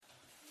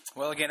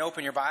Well, again,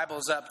 open your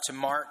Bibles up to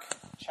Mark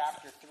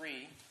chapter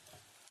 3.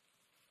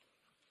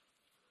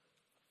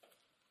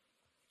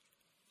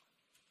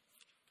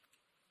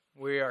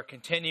 We are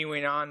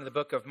continuing on in the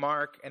book of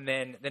Mark, and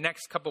then the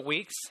next couple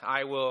weeks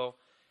I will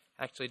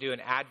actually do an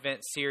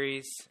Advent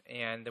series,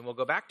 and then we'll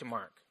go back to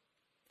Mark.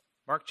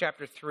 Mark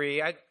chapter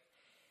 3. I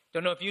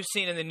don't know if you've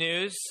seen in the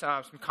news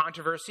some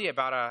controversy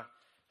about an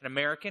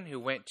American who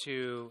went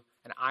to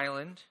an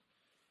island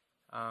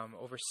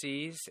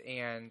overseas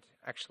and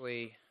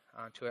actually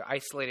to an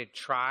isolated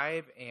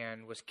tribe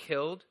and was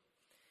killed.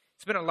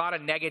 There's been a lot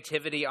of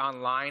negativity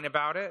online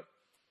about it.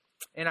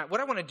 And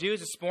what I want to do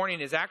this morning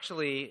is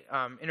actually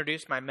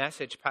introduce my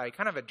message by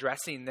kind of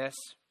addressing this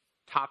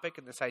topic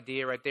and this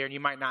idea right there. And you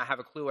might not have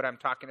a clue what I'm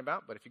talking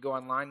about, but if you go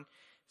online,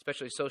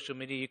 especially social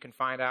media, you can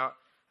find out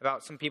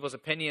about some people's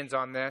opinions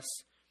on this.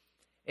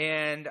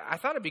 And I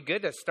thought it'd be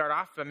good to start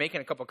off by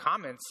making a couple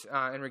comments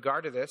in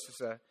regard to this.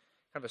 It's a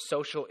kind of a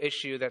social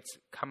issue that's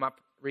come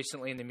up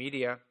recently in the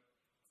media.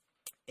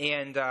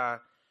 And I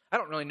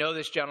don't really know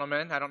this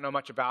gentleman. I don't know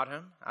much about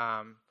him.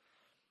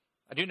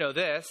 I do know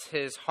this.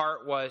 His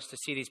heart was to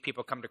see these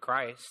people come to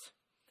Christ.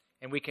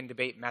 And we can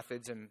debate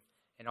methods and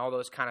all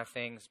those kind of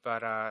things.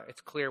 But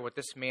it's clear what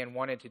this man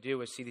wanted to do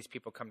was see these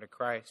people come to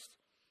Christ,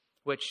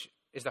 which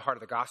is the heart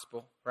of the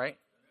gospel, right?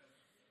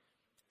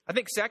 I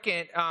think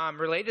second,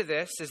 related to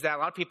this, is that a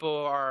lot of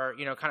people are,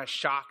 kind of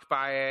shocked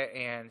by it.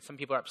 And some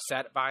people are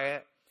upset by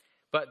it.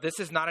 But this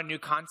is not a new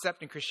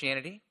concept in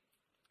Christianity.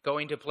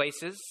 Going to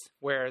places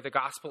where the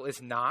gospel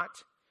is not.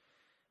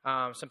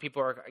 Some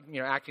people are,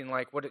 acting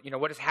like, what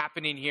is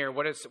happening here?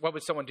 What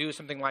would someone do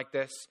something like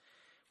this?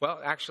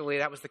 Well, actually,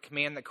 that was the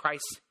command that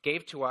Christ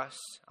gave to us,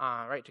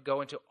 right? To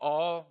go into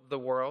all the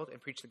world and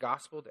preach the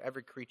gospel to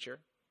every creature.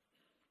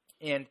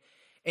 And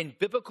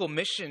biblical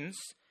missions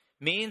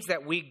means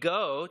that we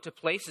go to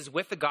places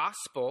with the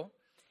gospel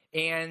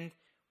and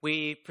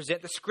we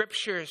present the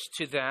scriptures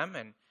to them,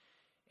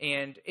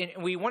 and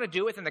we want to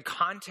do it in the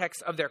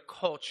context of their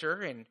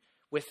culture and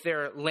with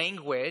their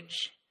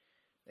language.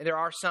 And there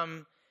are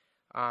some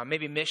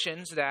maybe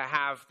missions that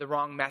have the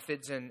wrong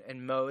methods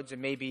and modes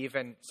and maybe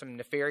even some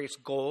nefarious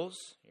goals.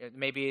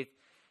 Maybe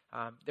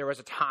there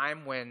was a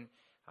time when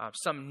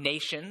some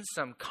nations,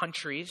 some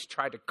countries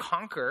tried to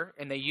conquer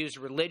and they used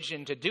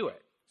religion to do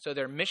it. So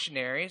their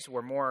missionaries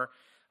were more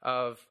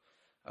of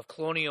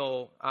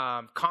colonial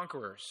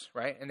conquerors,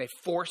 right? And they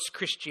forced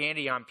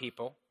Christianity on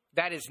people.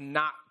 That is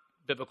not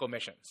biblical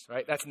missions,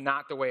 right? That's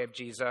not the way of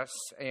Jesus,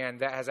 and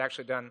that has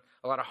actually done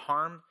a lot of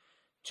harm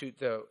to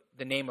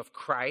the name of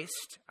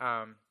Christ.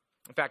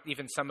 In fact,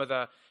 even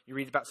you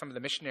read about some of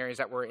the missionaries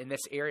that were in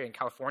this area in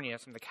California,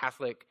 some of the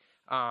Catholic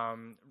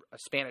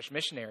Spanish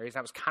missionaries.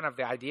 That was kind of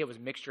the idea, was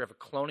a mixture of a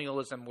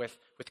colonialism with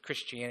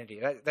Christianity.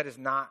 That is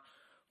not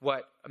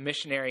what a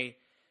missionary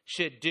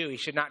should do. He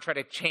should not try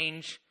to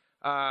change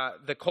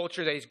the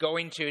culture that he's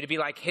going to be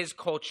like his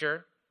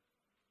culture.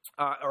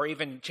 Or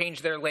even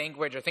change their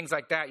language or things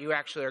like that. You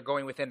actually are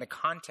going within the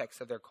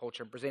context of their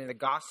culture and presenting the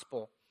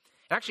gospel.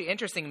 And actually,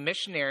 interesting,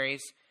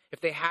 missionaries,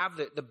 if they have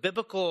the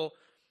biblical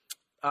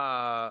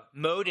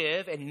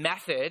motive and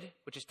method,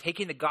 which is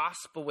taking the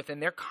gospel within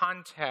their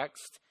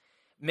context,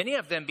 many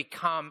of them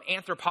become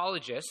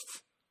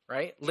anthropologists,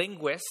 right?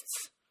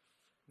 Linguists.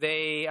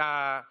 They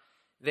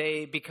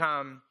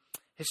become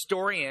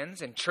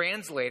historians and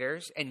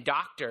translators and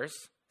doctors.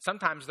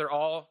 Sometimes they're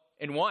all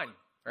in one,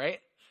 right?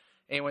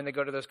 And when they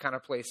go to those kind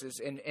of places.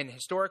 And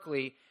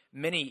historically,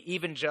 many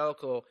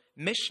evangelical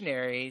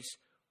missionaries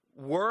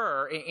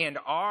were and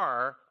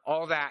are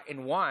all that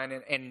in one.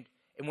 And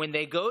when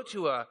they go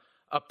to a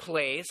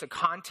place, a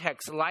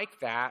context like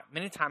that,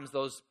 many times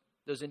those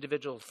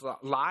individuals'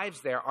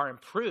 lives there are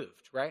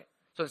improved, right?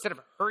 So instead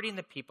of hurting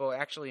the people, it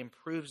actually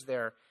improves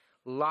their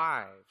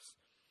lives.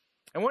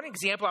 And one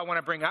example I want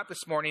to bring up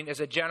this morning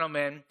is a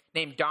gentleman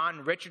named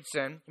Don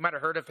Richardson. You might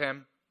have heard of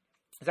him.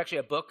 There's actually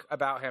a book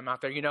about him out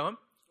there. You know him?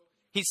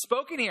 He's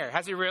spoken here.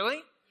 Has he really?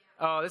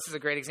 Yeah. Oh, this is a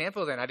great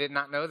example then. I did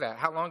not know that.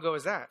 How long ago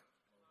was that?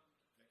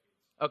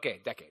 Okay,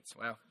 decades.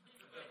 Well,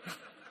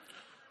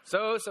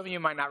 so some of you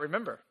might not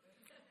remember.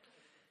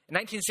 In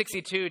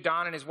 1962,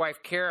 Don and his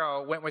wife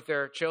Carol went with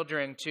their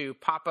children to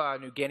Papua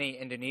New Guinea,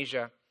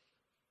 Indonesia.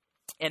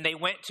 And they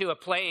went to a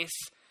place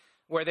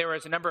where there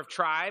was a number of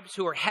tribes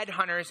who were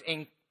headhunters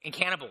and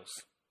cannibals.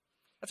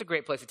 That's a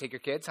great place to take your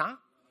kids, huh?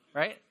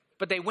 Right?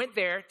 But they went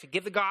there to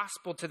give the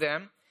gospel to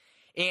them.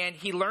 And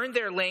he learned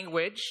their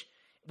language,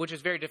 which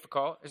is very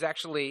difficult. There's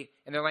actually,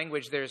 in their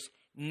language, there's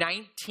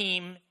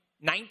 19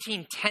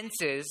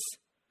 tenses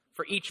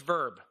for each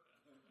verb.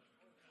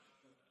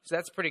 So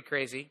that's pretty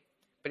crazy.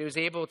 But he was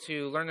able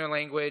to learn their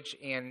language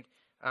and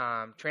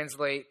help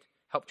translate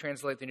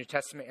the New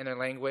Testament in their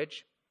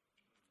language.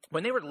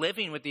 When they were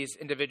living with these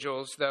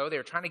individuals, though, they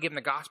were trying to give them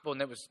the gospel,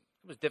 and it was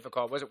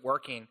difficult. It wasn't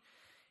working.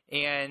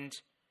 And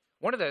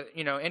one of the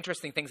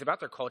interesting things about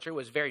their culture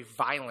was very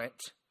violent.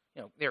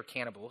 They were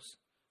cannibals.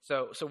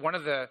 So one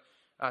of the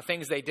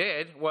things they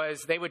did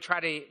was they would try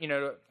to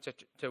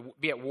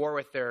be at war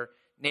with their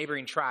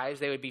neighboring tribes.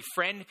 They would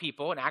befriend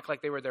people and act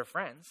like they were their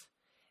friends.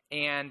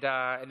 and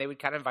they would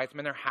kind of invite them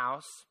in their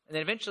house, and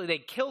then eventually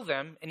they'd kill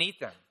them and eat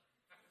them.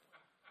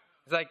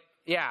 It's like,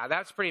 yeah,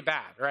 that's pretty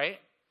bad, right?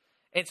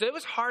 And so it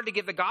was hard to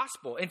give the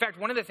gospel. In fact,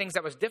 one of the things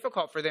that was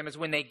difficult for them is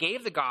when they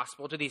gave the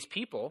gospel to these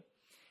people,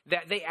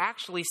 that they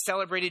actually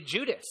celebrated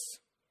Judas.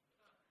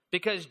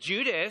 Because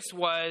Judas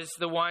was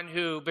the one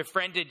who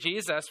befriended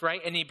Jesus,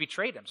 right? And he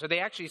betrayed him. So they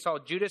actually saw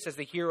Judas as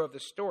the hero of the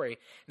story.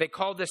 They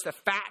called this the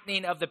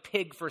fattening of the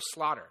pig for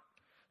slaughter.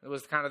 It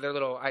was kind of their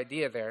little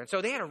idea there. And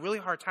so they had a really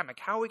hard time. Like,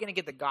 how are we going to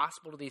get the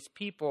gospel to these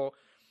people?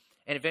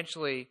 And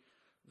eventually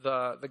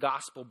the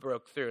gospel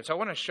broke through. And so I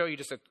want to show you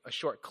just a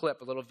short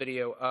clip, a little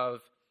video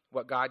of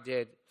what God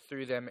did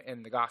through them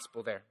in the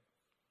gospel there.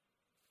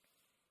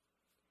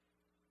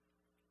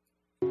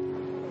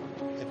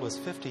 It was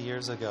 50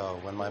 years ago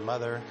when my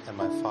mother and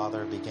my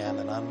father began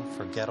an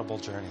unforgettable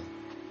journey.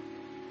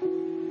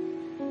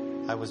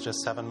 I was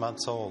just 7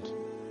 months old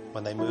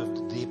when they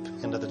moved deep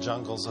into the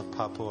jungles of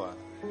Papua.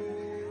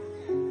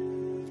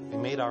 We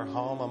made our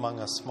home among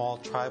a small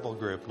tribal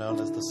group known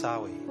as the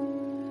Sawi.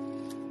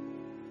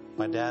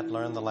 My dad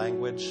learned the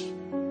language,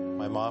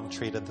 my mom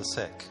treated the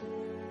sick,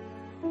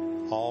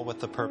 all with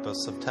the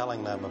purpose of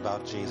telling them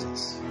about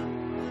Jesus.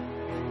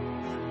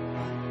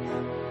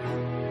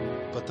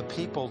 But the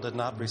people did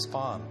not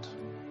respond.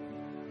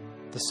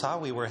 The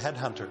Sawi were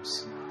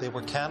headhunters. They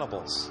were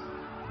cannibals.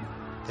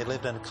 They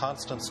lived in a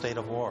constant state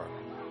of war.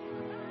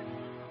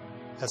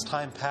 As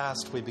time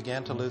passed, we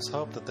began to lose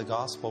hope that the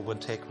gospel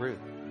would take root.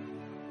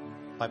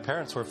 My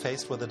parents were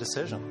faced with a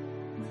decision.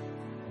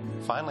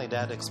 Finally,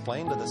 Dad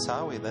explained to the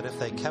Sawi that if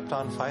they kept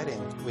on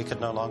fighting, we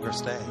could no longer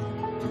stay.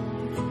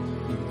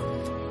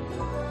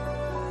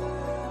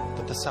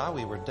 But the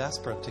Sawi were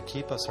desperate to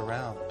keep us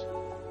around.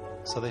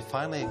 So they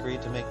finally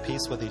agreed to make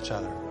peace with each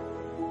other.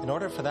 In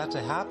order for that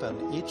to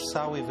happen, each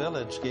Sawi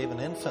village gave an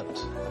infant,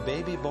 a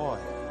baby boy,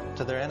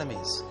 to their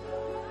enemies.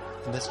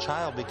 And this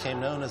child became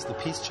known as the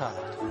Peace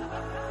Child.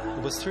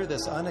 It was through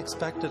this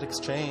unexpected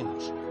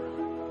exchange,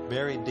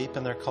 buried deep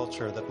in their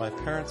culture, that my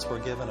parents were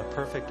given a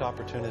perfect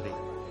opportunity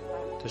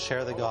to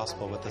share the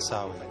gospel with the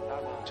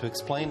Sawi, to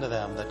explain to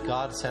them that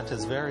God sent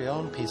his very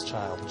own Peace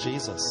Child,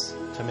 Jesus,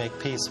 to make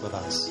peace with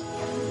us.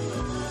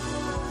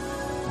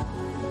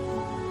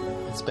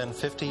 It's been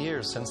 50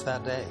 years since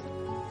that day,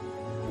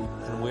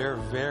 and we're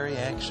very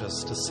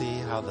anxious to see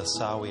how the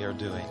Sawi are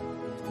doing.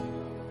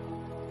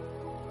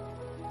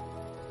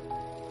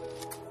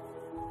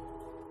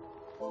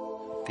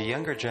 The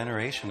younger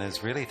generation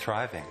is really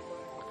thriving.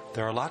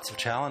 There are lots of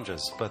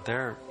challenges, but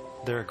they're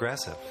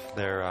aggressive.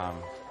 They're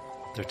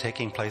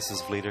taking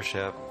places of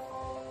leadership.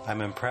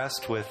 I'm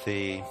impressed with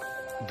the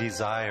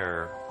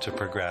desire to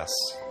progress,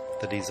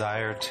 the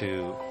desire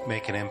to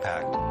make an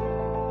impact.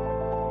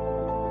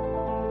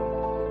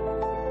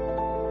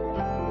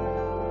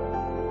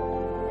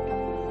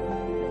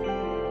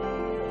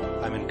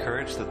 I'm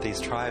encouraged that these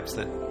tribes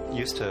that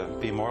used to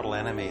be mortal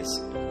enemies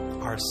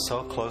are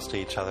so close to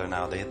each other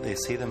now. They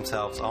see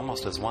themselves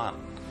almost as one.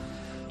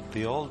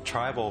 The old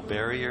tribal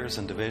barriers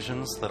and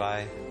divisions that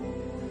I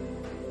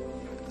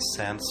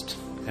sensed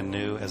and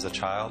knew as a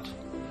child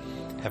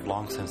have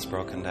long since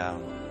broken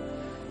down.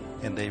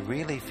 And they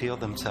really feel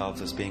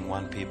themselves as being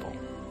one people.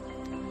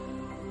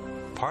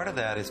 Part of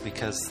that is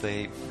because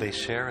they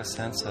share a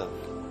sense of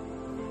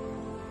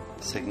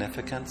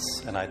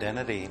significance and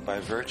identity by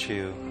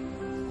virtue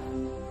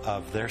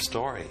of their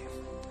story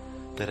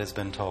that has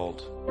been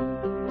told.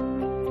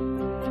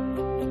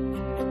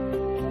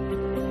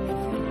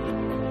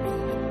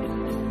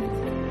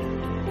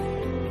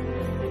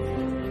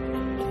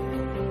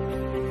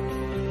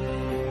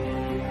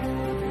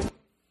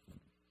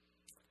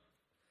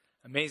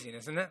 Amazing,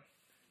 isn't it?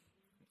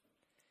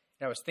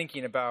 And I was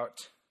thinking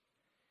about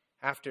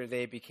after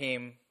they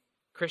became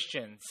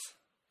Christians,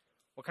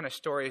 what kind of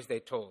stories they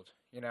told,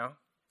 you know?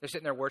 They're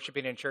sitting there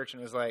worshiping in church and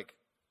it was like,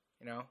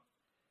 you know,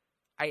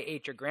 I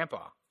ate your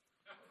grandpa.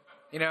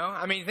 You know,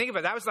 I mean, think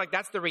about it.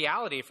 That's the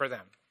reality for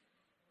them.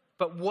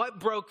 But what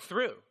broke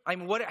through? I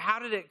mean, how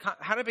did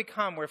it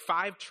become where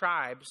 5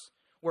 tribes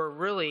were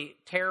really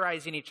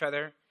terrorizing each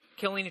other,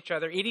 killing each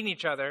other, eating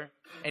each other,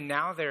 and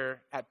now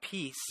they're at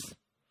peace,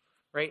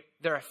 right?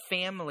 They're a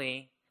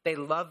family. They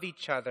love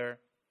each other.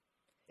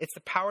 It's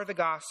the power of the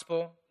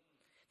gospel.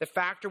 The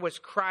factor was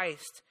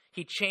Christ.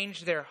 He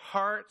changed their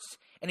hearts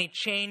and he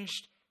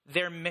changed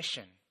their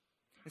mission.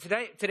 And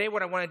today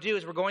what I want to do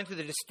is we're going through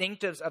the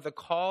distinctives of the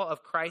call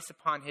of Christ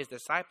upon his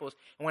disciples.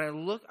 And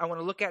I want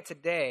to look at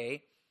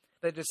today,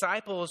 the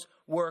disciples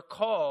were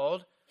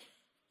called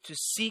to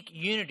seek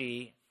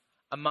unity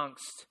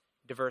amongst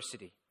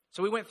diversity.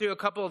 So we went through a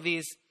couple of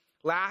these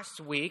last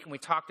week, and we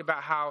talked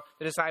about how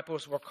the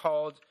disciples were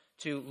called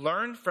to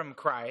learn from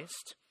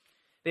Christ.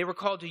 They were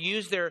called to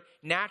use their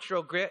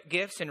natural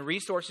gifts and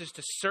resources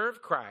to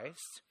serve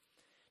Christ,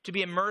 to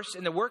be immersed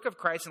in the work of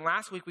Christ. And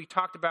last week we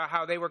talked about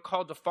how they were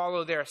called to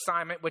follow their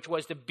assignment, which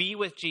was to be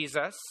with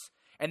Jesus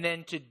and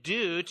then to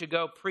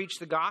go preach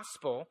the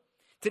gospel.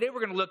 Today we're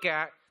going to look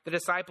at the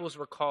disciples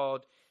were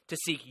called to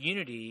seek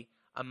unity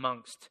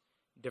amongst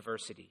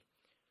diversity.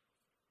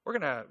 We're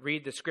going to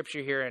read the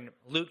scripture here in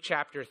Luke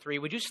chapter 3.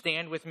 Would you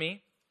stand with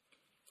me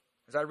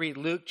as I read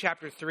Luke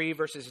chapter 3,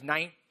 verses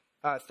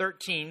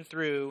 13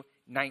 through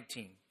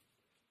 19.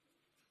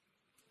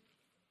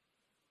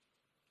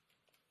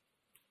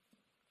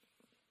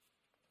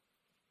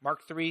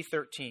 Mark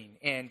 3:13.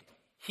 And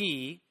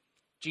he,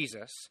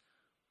 Jesus,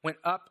 went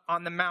up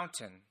on the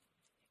mountain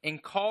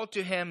and called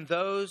to him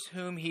those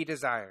whom he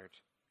desired.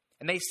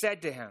 And they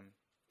said to him,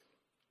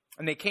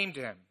 and they came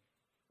to him,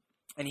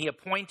 and he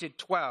appointed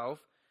 12,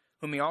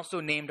 whom he also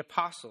named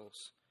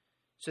apostles,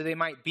 so they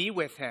might be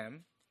with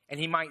him, and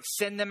he might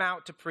send them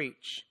out to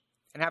preach,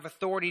 and have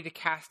authority to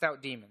cast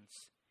out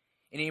demons.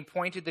 And he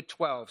appointed the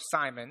 12,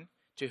 Simon,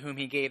 to whom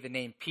he gave the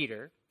name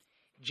Peter,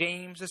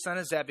 James the son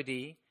of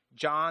Zebedee,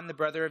 John the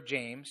brother of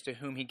James, to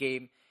whom he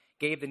gave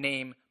the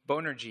name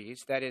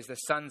Boanerges, that is, the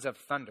sons of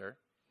thunder,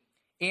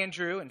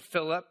 Andrew and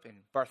Philip and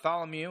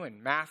Bartholomew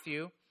and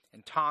Matthew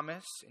and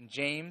Thomas and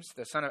James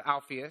the son of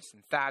Alphaeus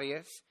and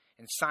Thaddeus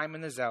and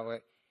Simon the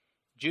Zealot,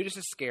 Judas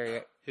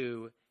Iscariot,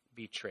 who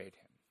betrayed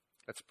him.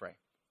 Let's pray.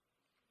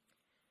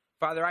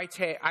 Father, I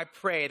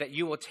pray that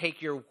you will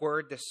take your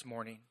word this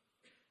morning.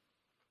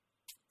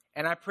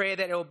 And I pray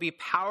that it will be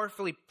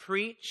powerfully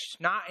preached,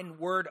 not in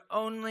word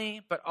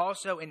only, but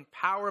also in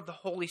power of the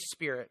Holy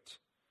Spirit,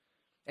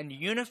 and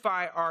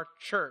unify our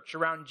church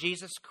around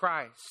Jesus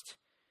Christ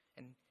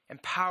and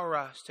empower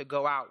us to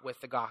go out with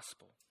the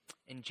gospel.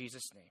 In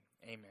Jesus' name,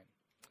 amen.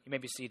 You may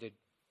be seated.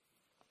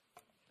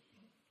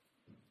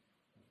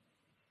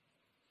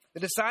 The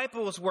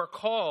disciples were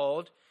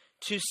called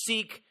to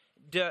seek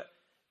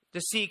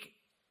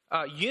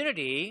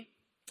unity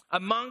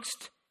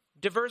amongst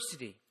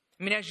diversity.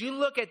 I mean, as you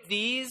look at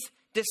these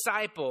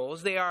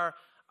disciples, they are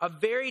a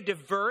very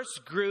diverse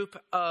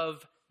group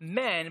of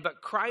men,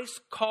 but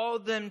Christ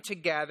called them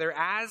together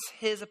as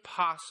his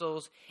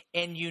apostles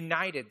and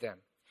united them.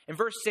 In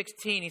verse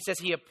 16, he says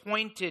he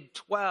appointed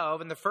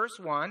 12, and the first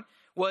one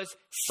was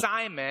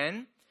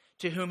Simon,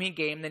 to whom he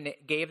gave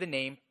the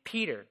name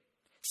Peter.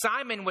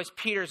 Simon was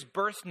Peter's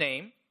birth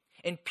name,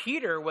 and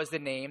Peter was the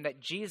name that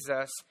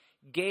Jesus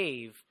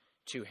gave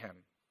to him.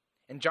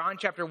 In John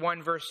chapter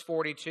 1, verse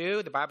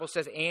 42, the Bible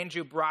says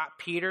Andrew brought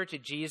Peter to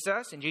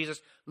Jesus, and Jesus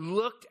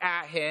looked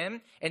at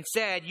him and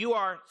said, "You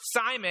are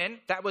Simon."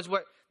 That was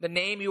what the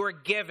name you were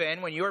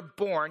given when you were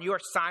born. "You are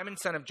Simon,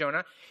 son of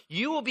Jonah.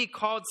 You will be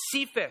called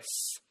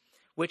Cephas,"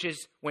 which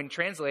is, when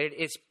translated,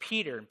 is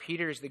Peter. And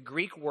Peter is the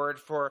Greek word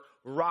for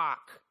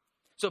rock.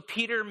 So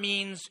Peter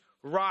means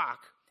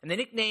rock. And the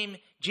nickname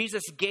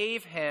Jesus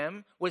gave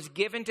him was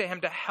given to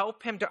him to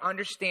help him to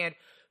understand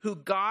who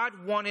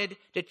God wanted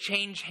to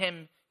change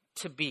him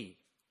to be.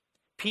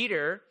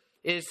 Peter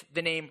is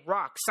the name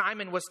rock.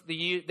 Simon was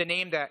the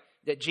name that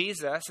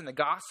Jesus and the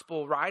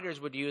gospel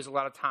writers would use a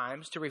lot of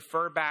times to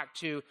refer back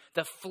to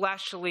the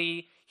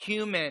fleshly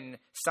human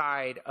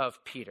side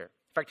of Peter.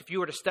 In fact, if you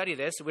were to study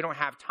this, we don't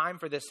have time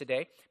for this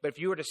today, but if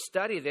you were to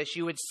study this,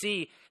 you would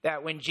see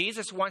that when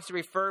Jesus wants to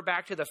refer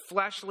back to the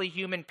fleshly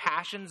human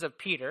passions of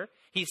Peter,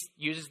 he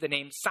uses the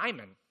name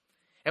Simon.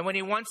 And when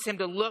he wants him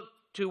to look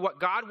to what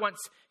God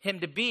wants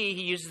him to be,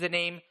 he uses the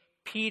name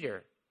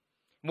Peter.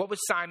 What was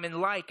Simon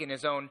like in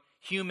his own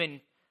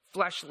human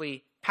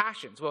fleshly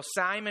passions? Well,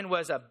 Simon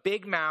was a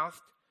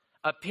big-mouthed,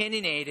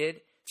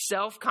 opinionated,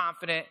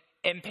 self-confident,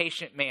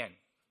 impatient man,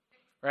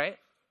 right?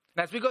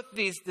 And as we go through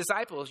these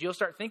disciples, you'll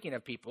start thinking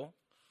of people,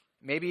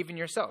 maybe even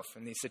yourself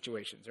in these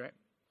situations, right?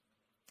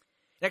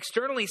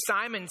 Externally,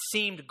 Simon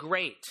seemed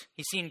great.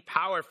 He seemed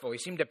powerful. He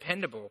seemed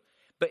dependable.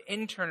 But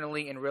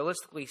internally and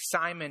realistically,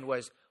 Simon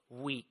was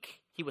weak.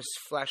 He was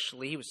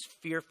fleshly. He was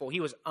fearful. He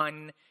was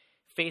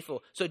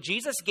unfaithful. So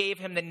Jesus gave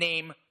him the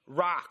name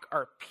Rock,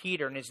 or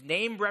Peter, and his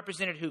name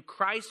represented who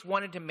Christ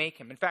wanted to make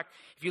him. In fact,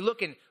 if you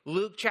look in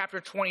Luke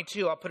chapter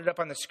 22, I'll put it up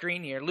on the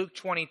screen here. Luke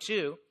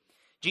 22,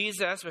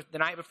 Jesus, the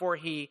night before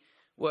he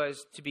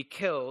was to be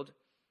killed,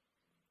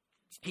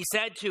 he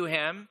said to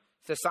him,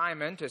 to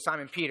Simon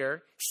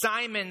Peter,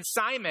 "Simon,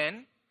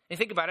 Simon," and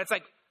think about it, it's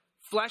like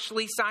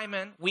fleshly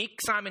Simon, weak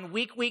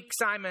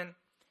Simon,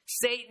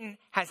 "Satan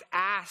has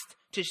asked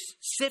to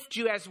sift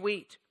you as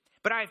wheat.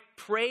 But I've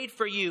prayed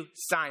for you,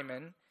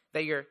 Simon,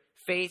 that your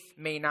faith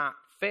may not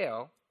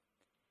fail."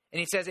 And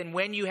he says, "And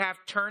when you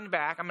have turned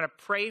back, I'm going to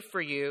pray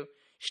for you,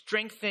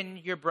 strengthen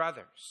your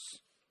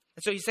brothers."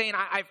 And so he's saying,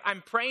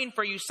 I'm praying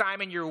for you,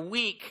 Simon, you're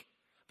weak,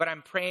 but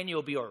I'm praying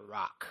you'll be a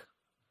rock.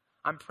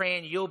 I'm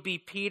praying you'll be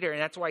Peter.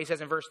 And that's why he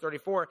says in verse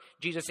 34,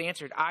 Jesus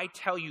answered, "I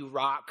tell you,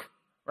 rock,"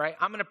 right?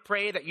 I'm going to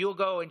pray that you'll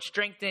go and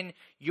strengthen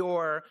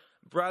your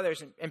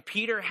brothers. And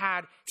Peter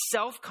had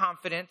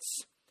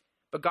self-confidence,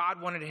 but God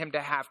wanted him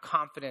to have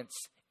confidence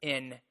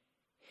in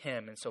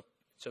him. And so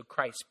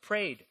Christ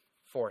prayed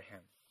for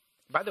him.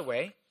 By the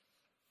way,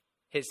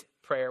 his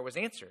prayer was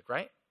answered,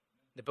 right?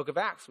 In the book of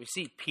Acts, we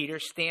see Peter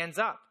stands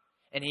up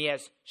and he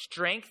has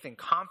strength and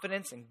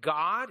confidence in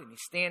God, and he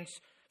stands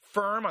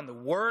firm on the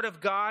word of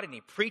God, and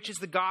he preaches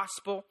the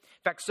gospel.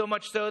 In fact, so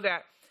much so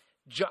that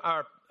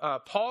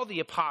Paul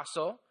the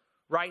apostle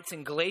writes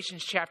in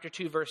Galatians chapter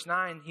 2, verse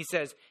 9, he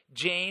says,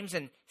 "James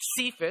and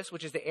Cephas,"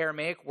 which is the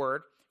Aramaic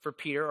word for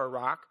Peter, or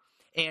rock,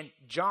 and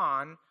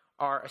John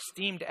are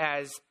esteemed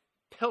as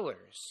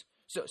pillars.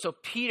 So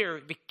Peter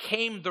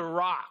became the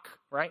rock,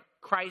 right?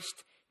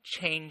 Christ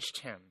changed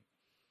him.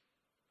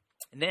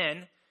 And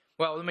then,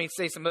 well, let me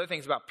say some other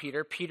things about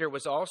Peter. Peter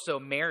was also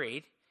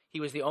married. He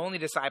was the only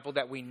disciple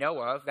that we know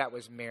of that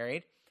was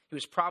married. He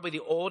was probably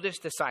the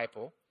oldest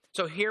disciple.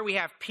 So here we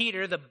have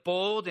Peter, the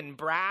bold and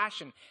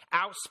brash and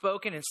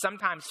outspoken and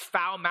sometimes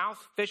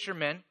foul-mouthed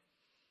fisherman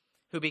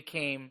who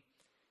became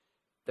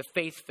the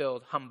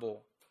faith-filled,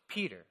 humble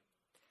Peter.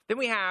 Then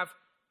we have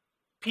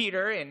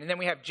Peter, and then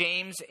we have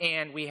James,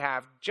 and we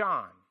have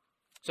John.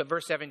 So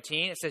verse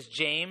 17, it says,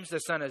 James, the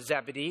son of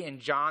Zebedee, and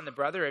John, the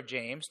brother of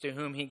James, to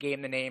whom he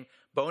gave the name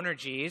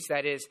Boanerges,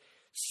 that is,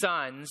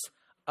 sons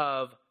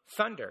of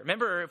thunder.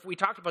 Remember, if we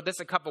talked about this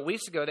a couple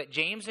weeks ago, that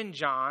James and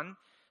John,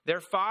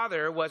 their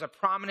father was a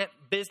prominent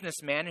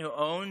businessman who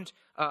owned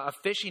a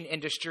fishing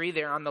industry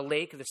there on the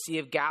lake of the Sea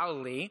of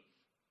Galilee.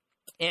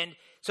 And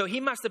so he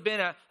must have been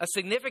a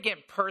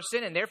significant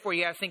person, and therefore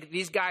you got to think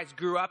these guys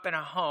grew up in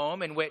a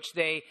home in which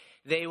they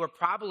were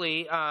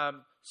probably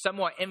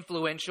somewhat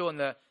influential in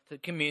the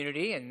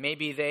community, and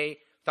maybe they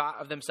thought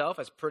of themselves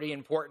as pretty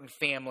important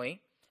family.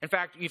 In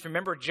fact, if you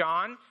remember,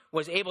 John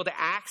was able to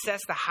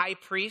access the high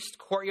priest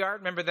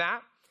courtyard. Remember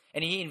that?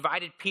 And he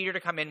invited Peter to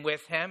come in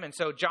with him. And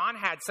so John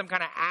had some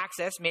kind of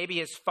access. Maybe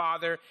his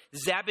father,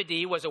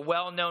 Zebedee, was a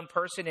well-known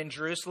person in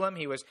Jerusalem.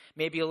 He was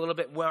maybe a little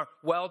bit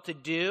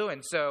well-to-do.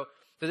 And so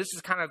this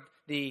is kind of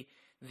the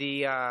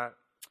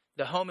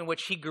home in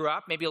which he grew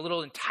up, maybe a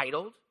little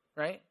entitled,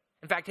 right?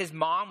 In fact, his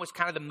mom was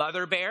kind of the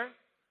mother bear.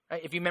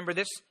 Right? If you remember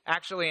this,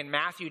 actually in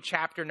Matthew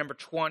chapter number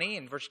 20,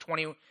 in verse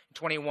 20 and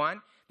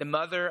 21, the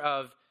mother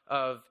of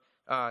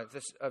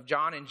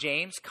John and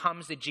James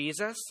comes to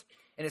Jesus.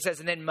 And it says,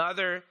 and then the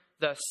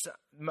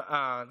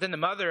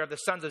mother of the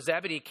sons of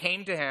Zebedee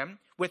came to him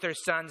with her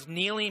sons,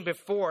 kneeling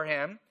before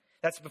him,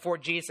 that's before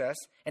Jesus,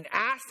 and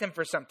asked him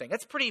for something.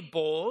 That's pretty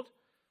bold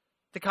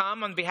to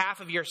come on behalf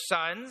of your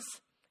sons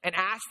and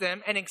ask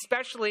them, and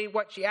especially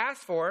what she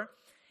asked for.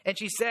 And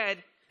he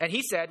said,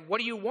 what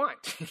do you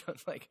want?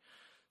 It's like,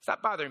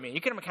 stop bothering me.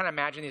 You can kind of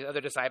imagine these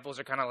other disciples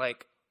are kind of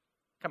like,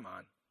 come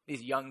on,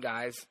 these young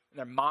guys,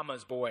 they're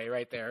mama's boy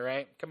right there,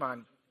 right? Come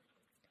on,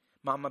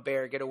 mama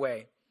bear, get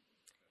away.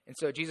 And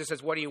so Jesus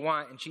says, what do you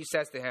want? And she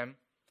says to him,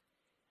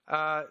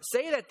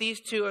 say that these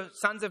two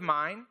sons of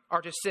mine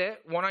are to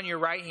sit, one on your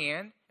right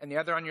hand and the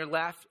other on your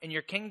left in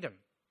your kingdom,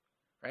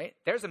 right?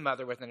 There's a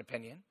mother with an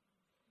opinion.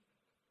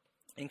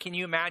 And can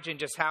you imagine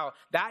just how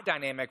that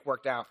dynamic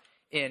worked out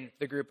in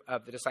the group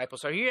of the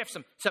disciples? So here you have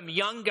some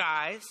young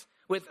guys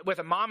with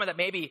a mama that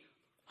maybe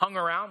hung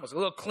around, was a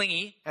little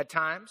clingy at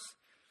times.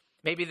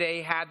 Maybe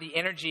they had the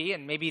energy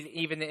and maybe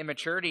even the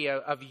immaturity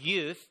of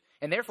youth.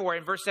 And therefore,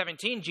 in verse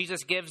 17,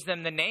 Jesus gives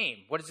them the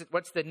name.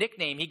 What's the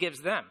nickname he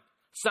gives them?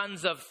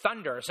 Sons of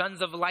thunder,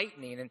 sons of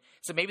lightning. And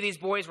so maybe these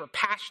boys were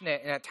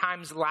passionate and at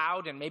times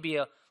loud and maybe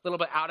a little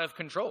bit out of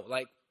control,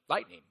 like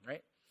lightning,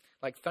 right?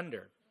 Like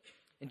thunder.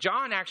 And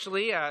John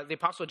actually, the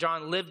Apostle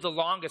John, lived the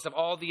longest of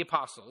all the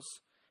apostles.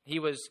 He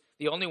was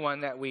the only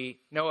one that we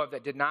know of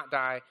that did not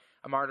die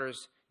a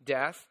martyr's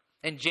death.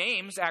 And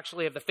James,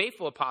 actually, of the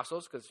faithful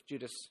apostles, because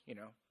Judas,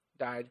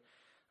 died.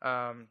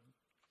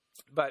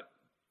 But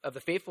of the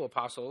faithful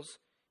apostles,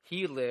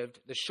 he lived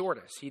the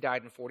shortest. He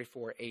died in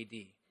 44 AD.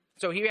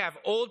 So here we have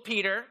old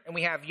Peter, and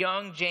we have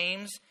young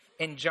James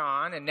and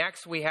John. And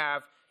next we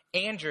have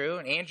Andrew,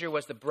 and Andrew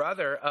was the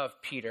brother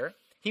of Peter.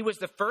 He was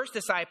the first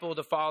disciple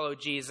to follow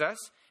Jesus.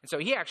 And so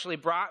he actually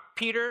brought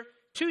Peter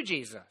to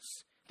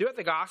Jesus. Throughout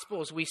the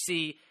Gospels, we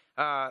see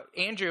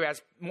Andrew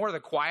as more of the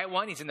quiet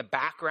one. He's in the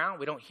background.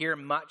 We don't hear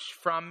much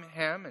from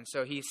him. And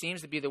so he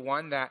seems to be the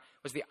one that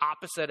was the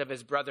opposite of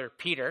his brother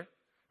Peter,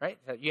 right?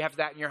 You have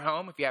that in your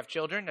home if you have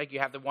children. Like you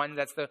have the one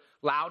that's the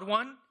loud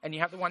one, and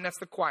you have the one that's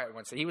the quiet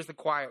one. So he was the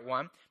quiet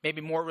one,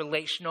 maybe more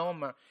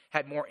relational,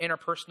 had more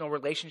interpersonal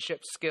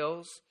relationship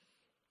skills.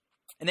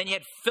 And then you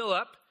had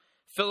Philip.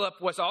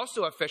 Philip was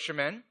also a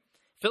fisherman.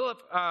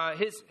 Philip,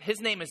 his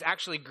name is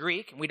actually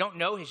Greek, and we don't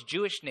know his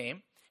Jewish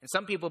name. And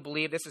some people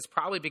believe this is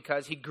probably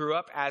because he grew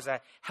up as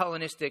a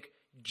Hellenistic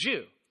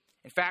Jew.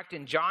 In fact,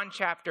 in John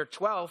chapter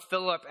 12,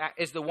 Philip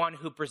is the one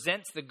who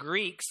presents the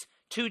Greeks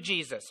to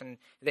Jesus. And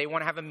they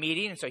want to have a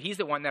meeting, and so he's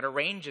the one that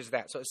arranges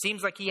that. So it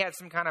seems like he had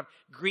some kind of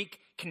Greek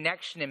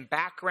connection and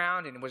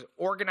background and was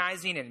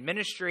organizing and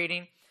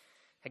administrating,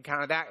 had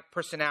kind of that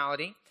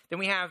personality. Then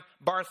we have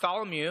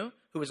Bartholomew,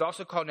 who is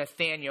also called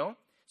Nathaniel.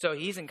 So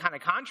he's in kind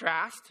of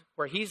contrast,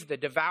 where he's the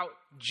devout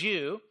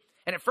Jew.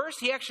 And at first,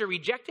 he actually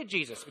rejected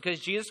Jesus because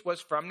Jesus was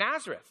from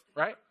Nazareth,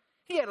 right?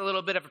 He had a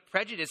little bit of a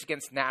prejudice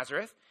against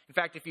Nazareth. In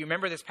fact, if you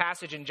remember this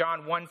passage in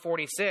John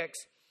 1:46,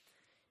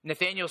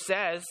 Nathanael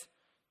says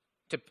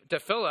to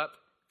Philip,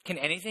 can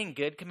anything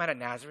good come out of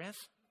Nazareth?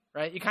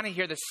 Right? You kind of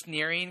hear the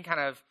sneering, kind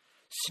of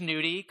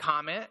snooty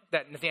comment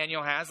that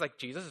Nathanael has, like,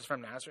 Jesus is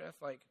from Nazareth.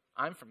 Like,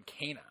 I'm from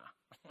Cana.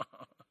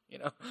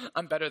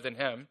 I'm better than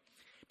him.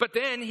 But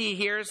then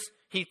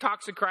he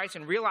talks to Christ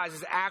and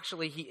realizes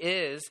actually he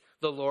is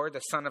the Lord, the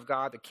Son of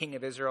God, the King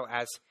of Israel,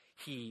 as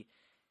he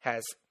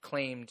has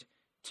claimed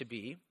to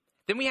be.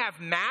 Then we have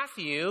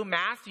Matthew.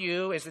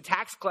 Matthew is the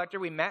tax collector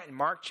we met in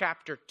Mark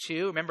chapter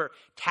 2. Remember,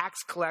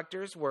 tax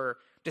collectors were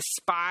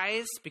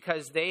despised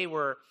because they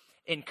were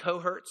in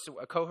cohorts.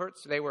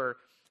 They were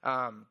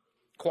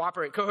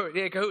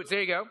cahoots.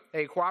 There you go.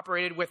 They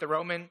cooperated with the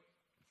Roman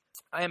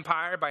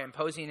Empire by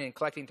imposing and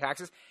collecting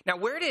taxes. Now,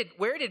 where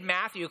did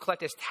Matthew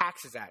collect his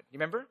taxes at? You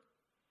remember?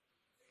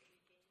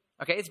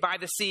 Okay, it's by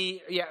the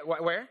sea. Yeah,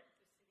 where?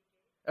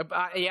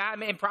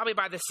 Probably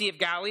by the Sea of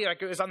Galilee.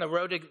 Like it was on the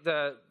road to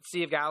the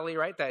Sea of Galilee,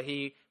 right? That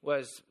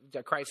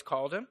Christ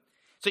called him.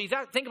 So you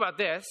think about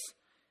this.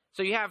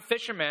 So you have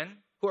fishermen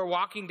who are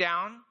walking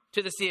down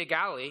to the Sea of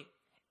Galilee,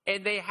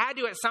 and they had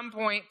to at some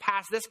point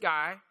pass this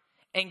guy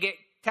and get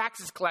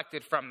taxes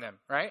collected from them,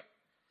 right?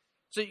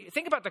 So you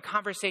think about the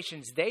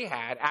conversations they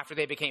had after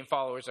they became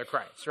followers of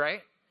Christ,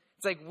 right?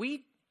 It's like,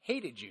 we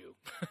hated you,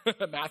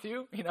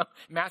 Matthew.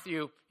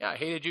 Matthew,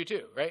 hated you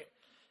too, right?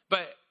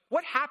 But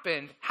what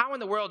happened? How in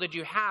the world did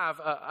you have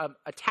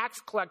a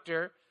tax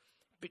collector,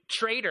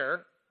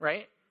 traitor,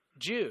 right,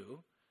 Jew,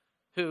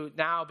 who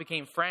now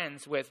became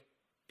friends with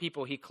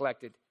people he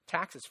collected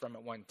taxes from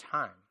at one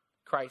time?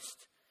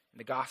 Christ and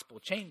the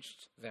gospel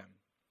changed them.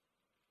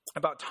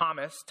 About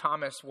Thomas,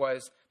 Thomas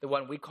was the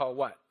one we call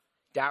what?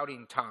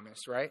 Doubting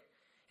Thomas, right?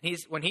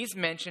 When he's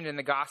mentioned in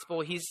the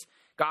Gospels,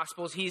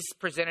 he's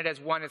presented as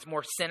one that's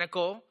more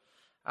cynical,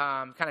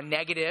 kind of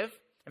negative.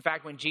 In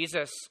fact, when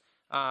Jesus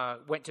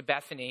went to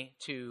Bethany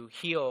to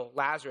heal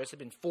Lazarus, it had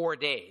been 4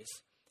 days.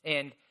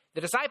 And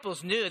the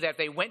disciples knew that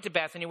they went to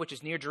Bethany, which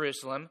is near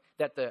Jerusalem,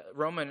 that the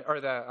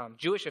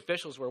Jewish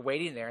officials were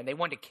waiting there, and they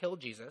wanted to kill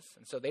Jesus.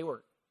 And so they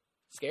were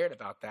scared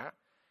about that.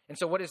 And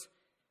so what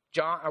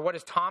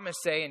does Thomas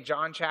say in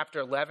John chapter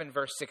 11,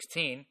 verse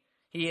 16?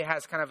 He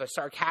has kind of a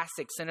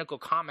sarcastic, cynical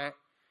comment,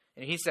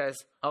 and he says,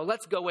 "Oh,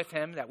 let's go with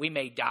him that we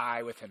may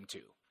die with him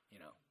too."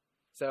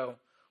 So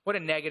what a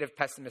negative,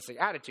 pessimistic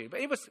attitude.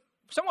 But it was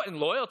somewhat in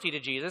loyalty to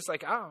Jesus,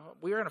 like, oh,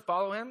 we're going to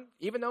follow him,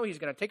 even though he's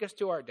going to take us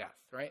to our death,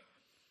 right?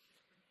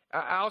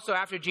 Also,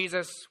 after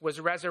Jesus was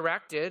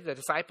resurrected, the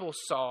disciples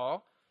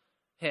saw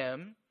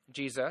him,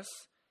 Jesus,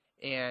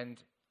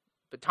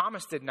 but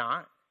Thomas did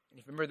not. And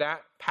if you remember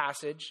that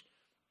passage,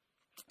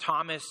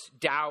 Thomas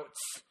doubts.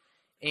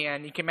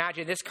 And you can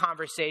imagine this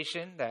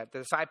conversation that the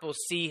disciples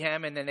see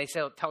him and then they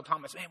tell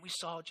Thomas, "Man, we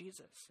saw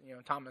Jesus."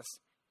 Thomas,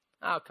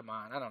 "Oh, come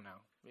on, I don't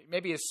know.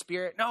 Maybe his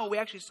spirit." "No, we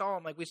actually saw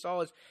him. Like we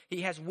saw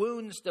he has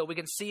wounds still. We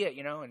can see it,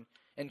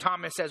 And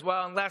Thomas says,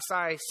 "Well, unless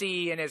I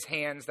see in his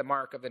hands the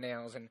mark of the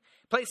nails and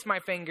place my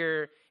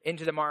finger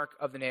into the mark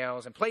of the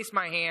nails and place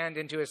my hand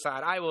into his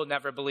side, I will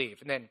never believe."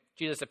 And then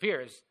Jesus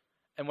appears.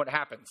 And what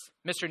happens?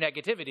 Mr.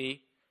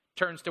 Negativity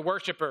turns to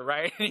worshiper,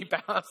 right? And he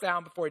bows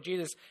down before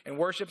Jesus and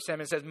worships him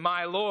and says,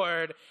 "My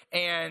Lord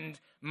and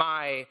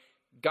my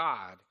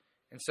God."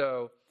 And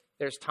so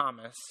there's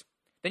Thomas.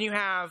 Then you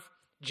have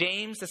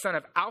James, the son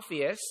of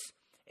Alphaeus,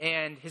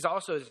 and his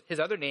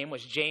other name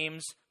was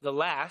James the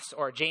Less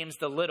or James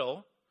the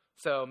Little.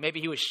 So maybe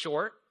he was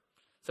short.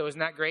 So isn't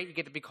that great? You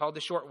get to be called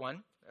the short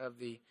one of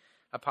the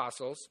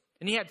apostles.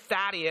 And he had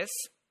Thaddeus.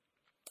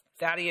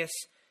 Thaddeus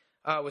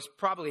was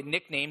probably a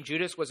nickname.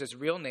 Judas was his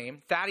real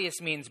name.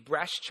 Thaddeus means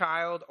breast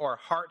child or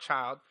heart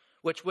child,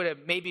 which would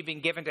have maybe been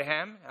given to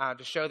him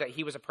to show that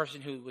he was a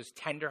person who was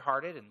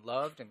tenderhearted and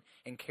loved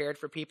and cared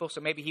for people.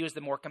 So maybe he was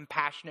the more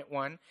compassionate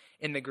one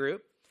in the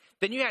group.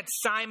 Then you had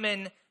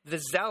Simon the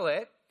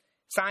Zealot.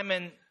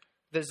 Simon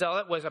the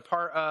Zealot was a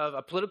part of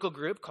a political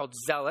group called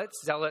Zealots.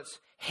 Zealots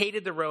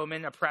hated the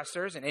Roman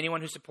oppressors and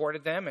anyone who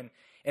supported them. And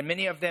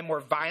many of them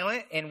were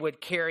violent and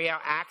would carry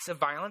out acts of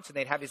violence. And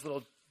they'd have these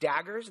little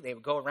daggers. They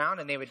would go around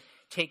and they would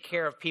take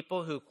care of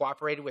people who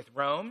cooperated with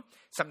Rome.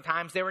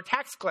 Sometimes they were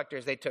tax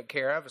collectors they took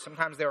care of.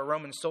 Sometimes they were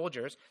Roman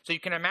soldiers. So you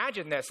can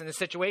imagine this in the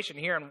situation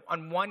here.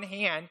 On one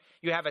hand,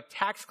 you have a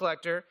tax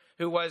collector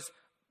who was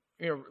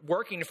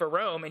working for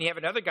Rome, and you have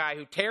another guy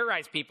who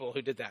terrorized people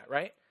who did that,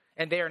 right?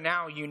 And they are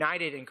now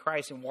united in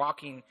Christ and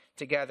walking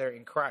together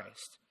in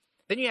Christ.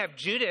 Then you have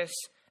Judas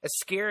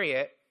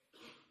Iscariot,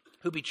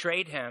 who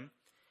betrayed him.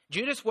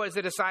 Judas was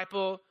the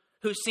disciple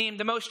who seemed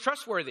the most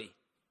trustworthy.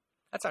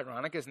 That's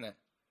ironic, isn't it?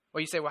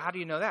 Well, you say, well, how do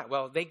you know that?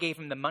 Well, they gave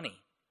him the money,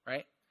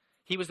 right?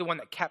 He was the one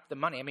that kept the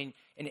money. I mean,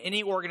 in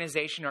any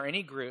organization or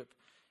any group,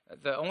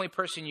 the only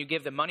person you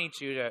give the money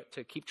to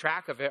keep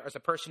track of it is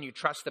the person you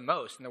trust the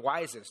most and the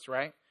wisest,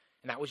 right?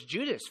 And that was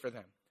Judas for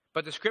them.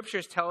 But the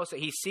scriptures tell us that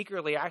he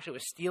secretly actually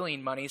was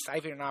stealing money,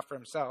 siphoning it off for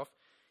himself.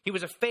 He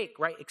was a fake,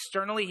 right?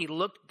 Externally, he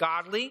looked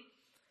godly,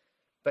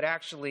 but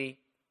actually,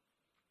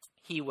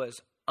 he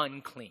was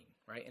unclean,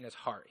 right? In his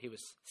heart, he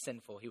was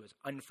sinful. He was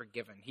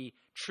unforgiven. He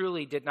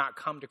truly did not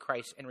come to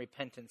Christ in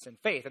repentance and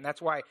faith. And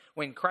that's why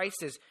when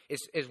Christ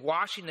is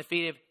washing the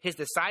feet of his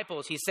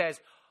disciples, he says,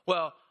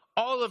 well,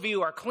 all of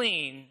you are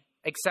clean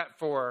except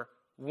for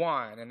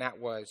one, and that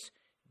was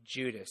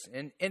Judas.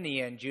 And in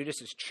the end,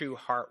 Judas's true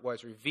heart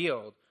was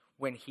revealed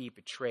when he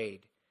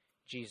betrayed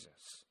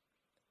Jesus.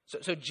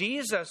 So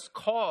Jesus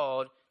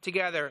called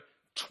together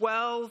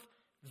 12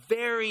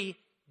 very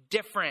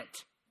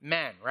different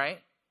men,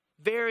 right?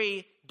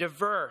 Very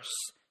diverse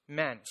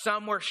men.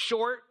 Some were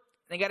short,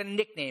 they got a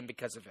nickname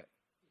because of it.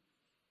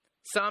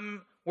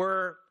 Some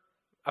were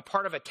a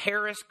part of a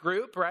terrorist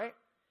group, right?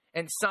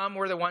 And some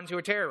were the ones who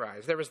were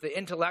terrorized. There was the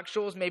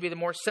intellectuals, maybe the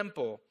more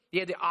simple. You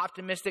had the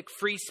optimistic,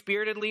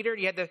 free-spirited leader.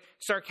 You had the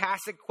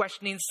sarcastic,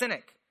 questioning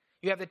cynic.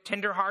 You have the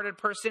tender-hearted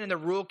person and the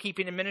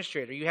rule-keeping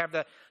administrator. You have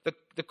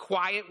the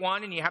quiet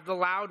one and you have the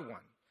loud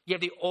one. You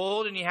have the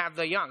old and you have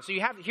the young. So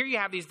you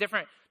have these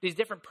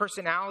different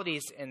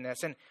personalities in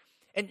this. And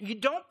you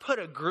don't put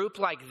a group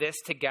like this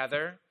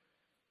together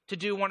to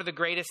do one of the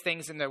greatest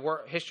things in the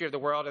history of the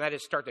world, and that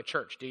is start the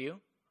church, do you?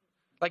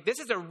 Like, this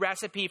is a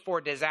recipe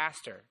for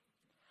disaster.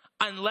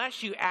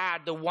 Unless you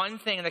add the one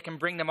thing that can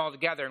bring them all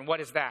together. And what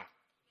is that?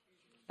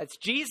 That's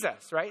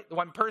Jesus, right? The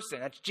one person.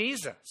 That's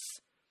Jesus.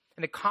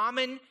 And the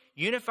common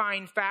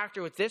unifying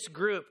factor with this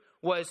group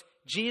was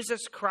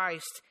Jesus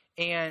Christ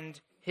and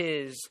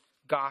his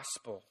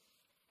gospel.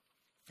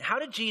 How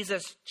did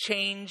Jesus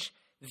change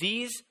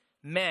these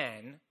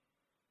men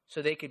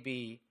so they could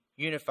be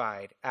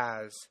unified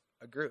as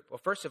a group? Well,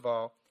 first of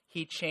all,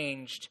 he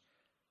changed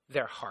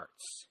their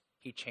hearts.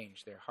 He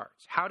changed their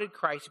hearts. How did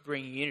Christ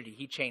bring unity?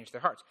 He changed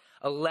their hearts.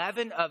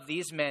 11 of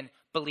these men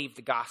believed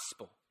the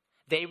gospel.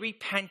 They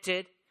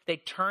repented. They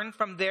turned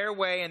from their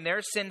way and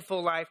their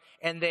sinful life,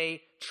 and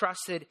they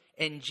trusted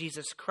in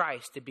Jesus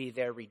Christ to be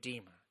their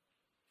Redeemer.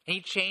 And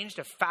he changed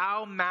a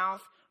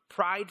foul-mouthed,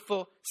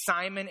 prideful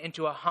Simon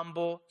into a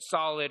humble,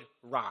 solid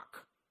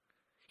rock.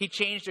 He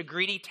changed a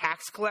greedy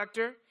tax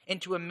collector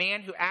into a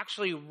man who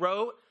actually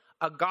wrote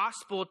a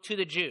gospel to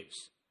the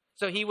Jews.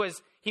 So he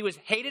was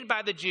hated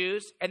by the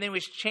Jews, and then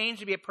was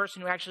changed to be a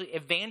person who actually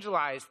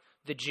evangelized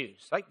the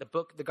Jews, like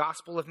the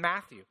Gospel of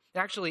Matthew.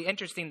 Actually,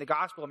 interesting, the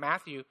Gospel of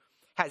Matthew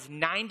has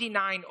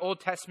 99 Old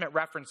Testament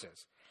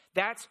references.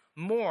 That's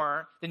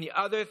more than the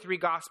other 3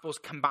 Gospels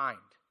combined.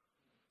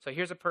 So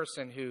here's a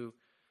person who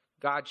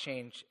God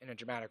changed in a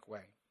dramatic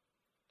way.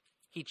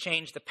 He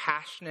changed the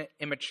passionate,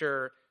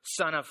 immature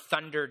son of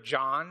thunder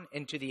John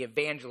into the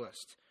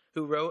evangelist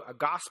who wrote a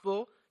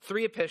gospel,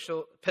 3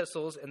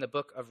 epistles in the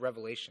book of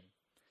Revelation.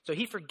 So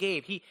he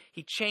forgave. He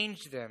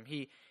changed them.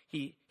 He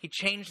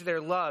changed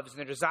their loves and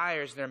their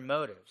desires and their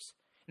motives.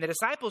 And the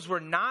disciples were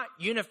not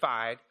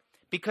unified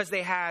because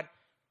they had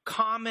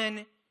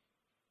common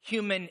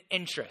human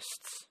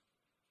interests.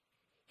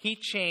 He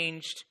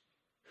changed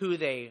who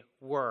they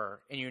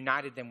were and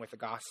united them with the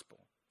gospel.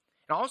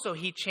 And also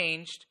he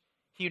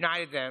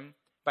united them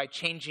by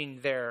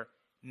changing their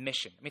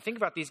mission. I mean, think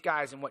about these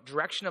guys and what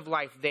direction of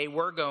life they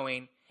were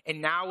going.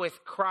 And now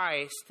with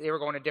Christ, they were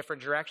going a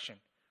different direction.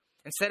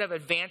 Instead of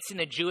advancing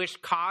the Jewish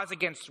cause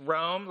against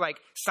Rome like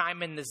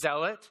Simon the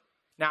Zealot,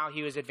 now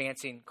he was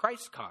advancing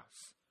Christ's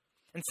cause.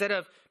 Instead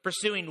of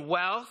pursuing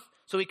wealth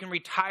so he can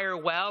retire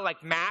well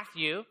like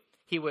Matthew,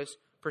 he was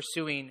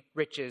pursuing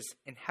riches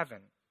in heaven.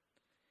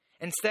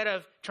 Instead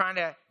of trying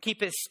to keep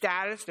their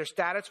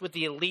status with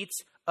the elites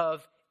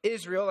of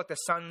Israel, like the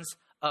sons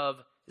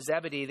of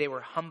Zebedee, they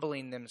were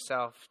humbling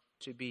themselves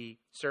to be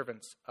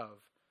servants of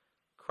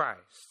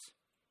Christ.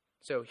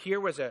 So here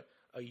was a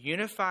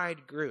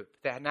unified group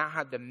that now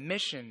had the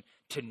mission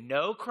to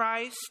know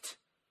Christ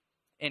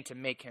and to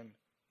make him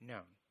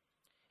known.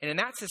 And in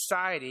that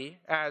society,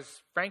 as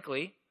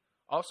frankly,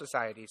 all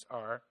societies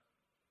are,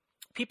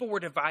 people were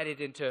divided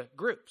into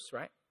groups,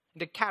 right?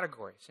 Into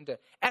categories, into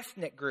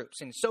ethnic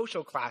groups and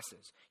social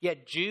classes. You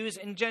had Jews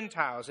and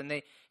Gentiles, and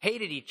they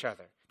hated each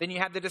other. Then you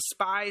had the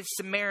despised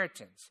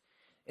Samaritans.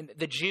 And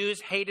the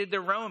Jews hated the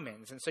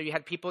Romans, and so you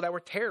had people that were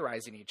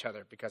terrorizing each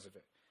other because of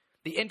it.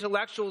 The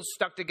intellectuals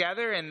stuck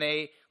together, and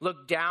they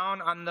looked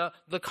down on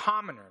the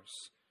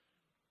commoners.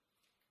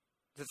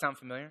 Does it sound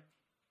familiar?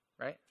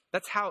 Right?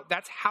 That's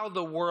how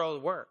the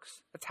world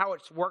works. That's how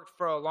it's worked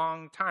for a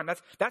long time.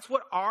 That's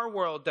what our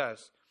world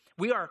does.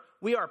 We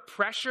are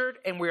pressured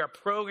and we are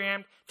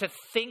programmed to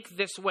think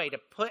this way, to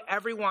put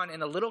everyone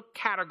in a little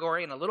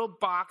category, in a little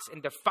box,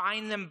 and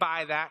define them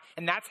by that.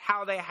 And that's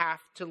how they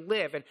have to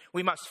live. And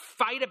we must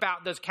fight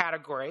about those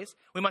categories.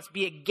 We must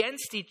be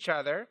against each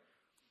other.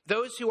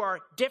 Those who are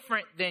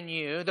different than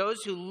you,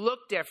 those who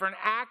look different,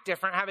 act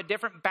different, have a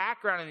different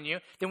background than you,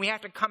 then we have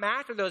to come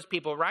after those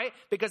people, right?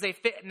 Because they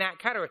fit in that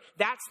category.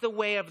 That's the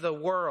way of the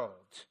world.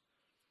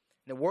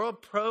 The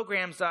world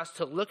programs us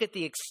to look at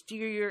the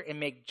exterior and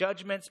make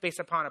judgments based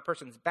upon a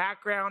person's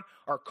background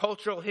or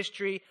cultural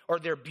history or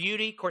their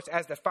beauty, of course,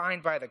 as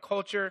defined by the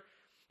culture.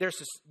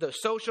 There's the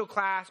social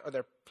class or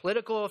their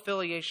political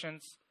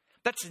affiliations.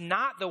 That's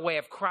not the way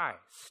of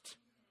Christ.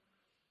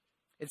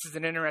 This is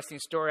an interesting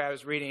story I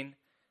was reading.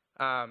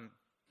 On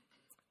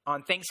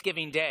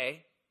Thanksgiving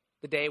Day,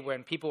 the day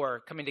when people are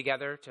coming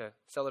together to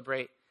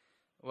celebrate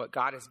what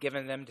God has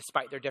given them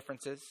despite their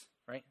differences,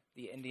 right?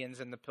 The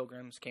Indians and the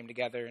Pilgrims came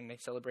together and they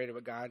celebrated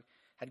what God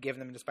had given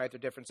them despite their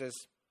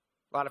differences.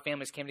 A lot of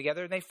families came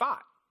together and they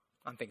fought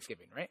on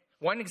Thanksgiving, right?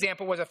 One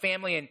example was a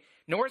family in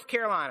North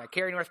Carolina,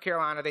 Cary, North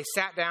Carolina. They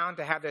sat down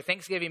to have their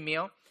Thanksgiving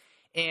meal,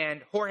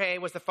 and Jorge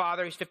was the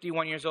father. He's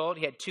 51 years old.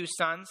 He had 2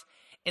 sons.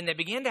 And they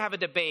began to have a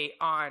debate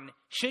on,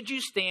 should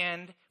you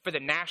stand for the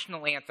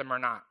national anthem or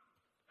not?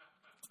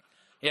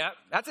 Yep,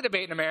 that's a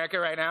debate in America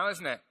right now,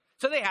 isn't it?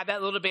 So they had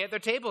that little debate at their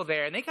table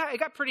there, and it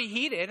got pretty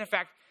heated. In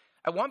fact,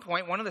 at one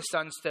point, one of the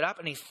sons stood up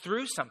and he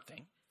threw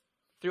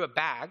a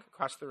bag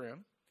across the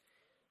room.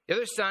 The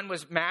other son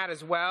was mad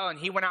as well, and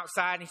he went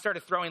outside and he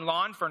started throwing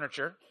lawn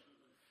furniture.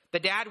 The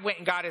dad went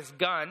and got his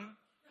gun,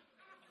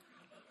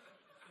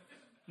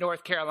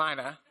 North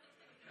Carolina.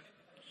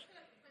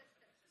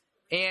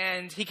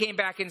 And he came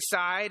back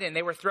inside, and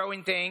they were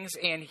throwing things,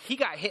 and he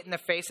got hit in the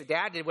face, the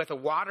dad did, with a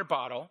water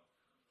bottle,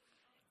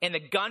 and the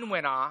gun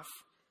went off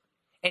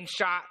and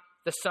shot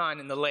the son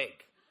in the leg.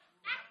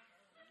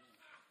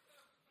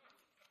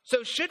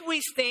 So should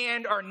we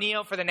stand or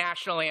kneel for the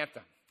national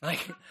anthem?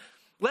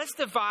 Let's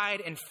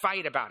divide and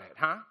fight about it,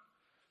 huh?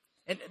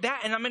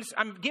 And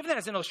I'm giving that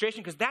as an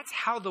illustration because that's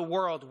how the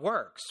world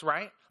works,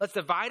 right? Let's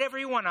divide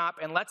everyone up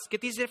and let's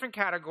get these different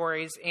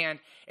categories and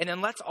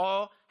then let's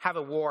all have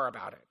a war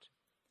about it.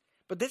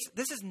 But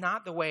this is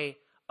not the way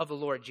of the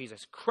Lord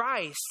Jesus.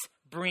 Christ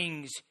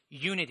brings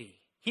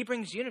unity. He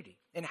brings unity.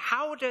 And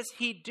how does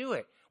he do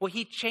it? Well,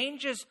 he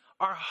changes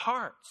our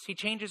hearts. He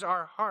changes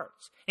our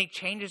hearts. And he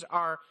changes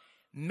our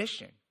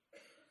mission.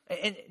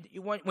 And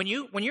when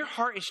your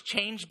heart is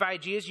changed by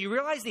Jesus, you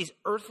realize these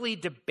earthly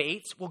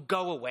debates will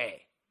go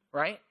away,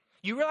 right?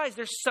 You realize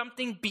there's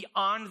something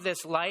beyond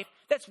this life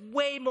that's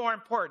way more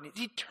important.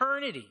 It's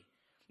eternity.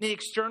 The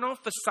external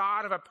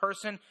facade of a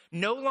person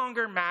no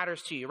longer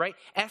matters to you, right?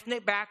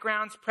 Ethnic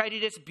backgrounds,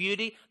 prejudice,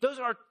 beauty, those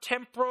are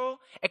temporal,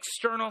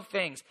 external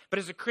things. But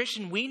as a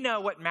Christian, we know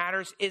what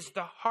matters is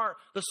the heart,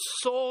 the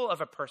soul of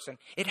a person.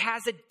 It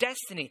has a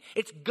destiny.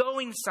 It's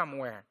going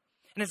somewhere.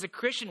 And as a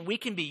Christian, we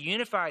can be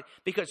unified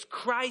because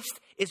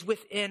Christ is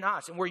within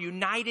us and we're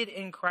united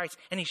in Christ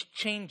and he's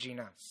changing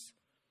us.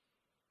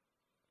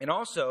 And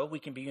also, we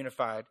can be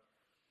unified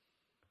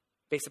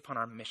based upon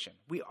our mission.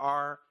 We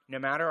are, no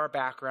matter our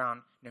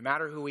background, no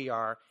matter who we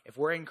are, if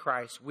we're in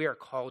Christ, we are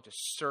called to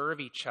serve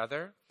each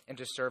other and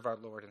to serve our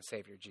Lord and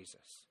Savior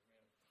Jesus.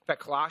 In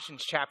fact,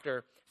 Colossians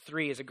chapter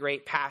 3 is a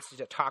great passage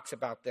that talks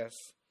about this.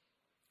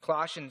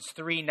 Colossians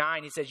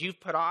 3:9, he says, you've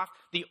put off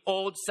the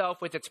old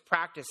self with its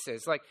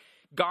practices.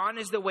 Gone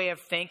is the way of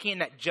thinking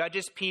that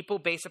judges people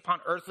based upon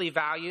earthly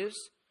values,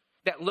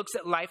 that looks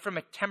at life from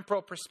a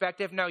temporal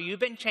perspective. No, you've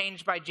been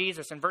changed by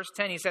Jesus. In verse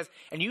 10, he says,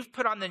 and you've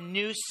put on the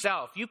new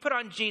self. You put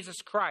on Jesus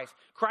Christ.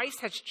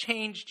 Christ has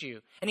changed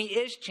you, and he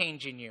is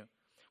changing you,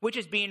 which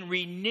is being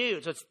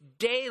renewed. So it's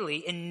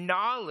daily in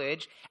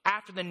knowledge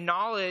after the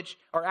knowledge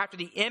or after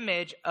the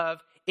image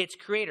of its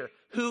creator.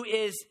 Who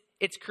is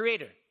its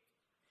creator?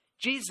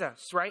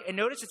 Jesus, right? And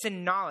notice it's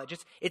in knowledge.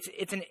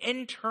 It's an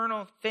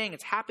internal thing.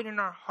 It's happening in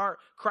our heart.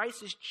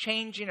 Christ is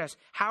changing us,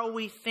 how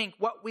we think,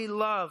 what we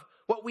love,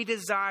 what we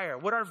desire,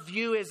 what our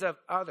view is of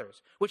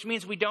others, which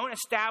means we don't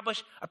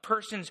establish a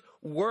person's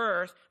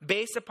worth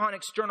based upon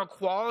external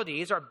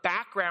qualities or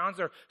backgrounds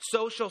or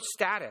social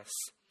status.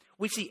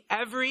 We see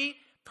every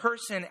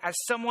person as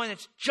someone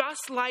that's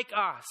just like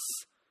us,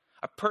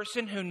 a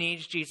person who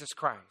needs Jesus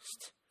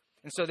Christ.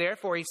 And so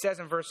therefore, he says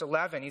in verse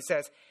 11, he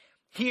says,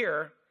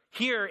 here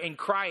in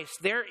Christ,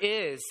 there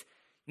is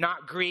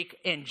not Greek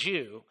and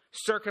Jew,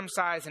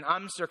 circumcised and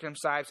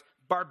uncircumcised,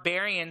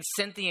 barbarian,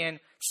 Scythian,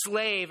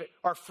 slave,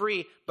 or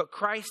free, but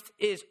Christ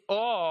is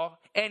all,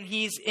 and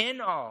he's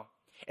in all.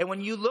 And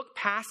when you look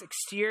past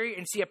exterior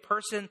and see a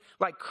person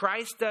like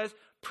Christ does,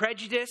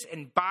 prejudice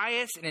and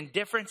bias and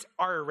indifference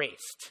are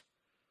erased.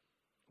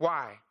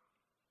 Why?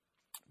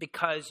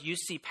 Because you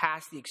see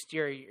past the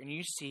exterior and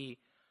you see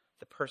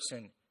the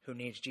person who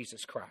needs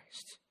Jesus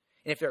Christ.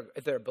 And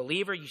if they're a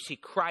believer, you see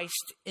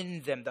Christ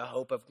in them, the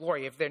hope of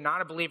glory. If they're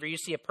not a believer, you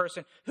see a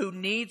person who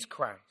needs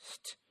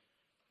Christ.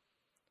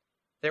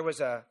 There was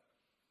a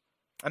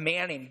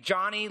man named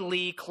Johnny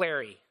Lee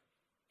Clary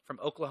from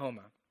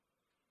Oklahoma.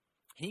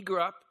 He grew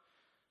up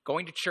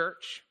going to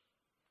church,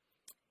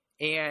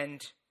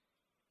 and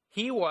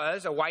he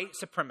was a white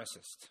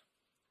supremacist.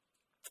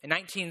 In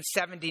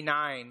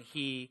 1979,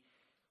 he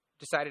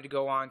decided to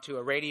go on to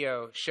a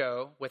radio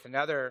show with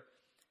another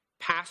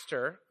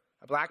pastor,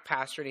 a black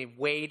pastor named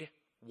Wade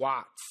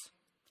Watts.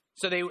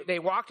 So they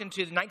walked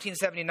into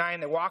 1979.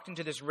 They walked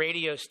into this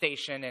radio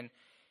station,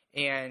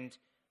 and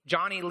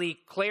Johnny Lee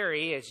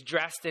Clary is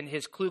dressed in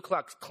his Ku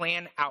Klux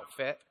Klan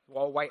outfit,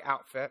 all white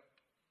outfit.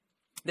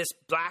 This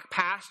black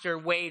pastor,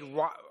 Wade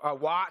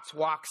Watts,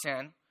 walks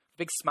in,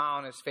 big smile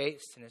on his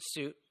face, in his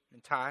suit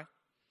and tie.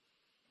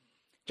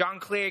 John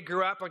Clary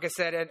grew up, like I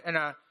said, in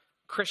a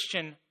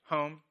Christian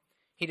home.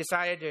 He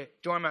decided to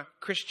join a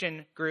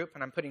Christian group,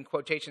 and I'm putting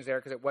quotations there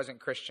because it wasn't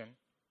Christian.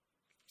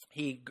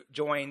 He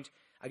joined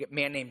a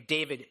man named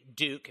David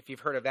Duke, if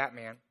you've heard of that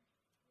man,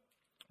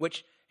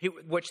 which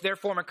their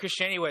form of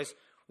Christianity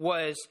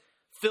was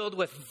filled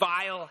with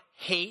vile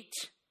hate,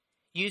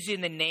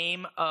 using the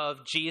name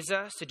of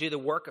Jesus to do the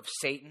work of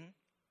Satan.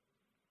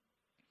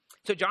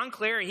 So John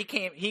Clary,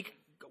 he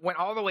went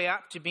all the way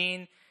up to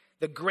being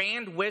the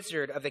grand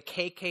wizard of the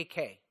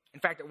KKK. In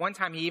fact, at one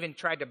time, he even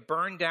tried to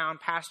burn down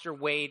Pastor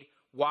Wade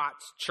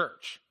Watts'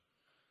 church.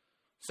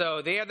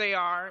 So there they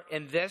are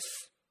in this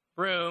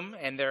room,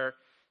 and they're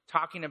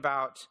talking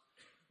about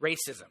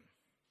racism.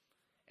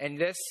 And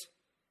this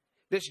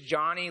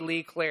Johnny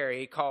Lee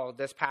Clary called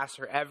this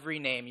pastor every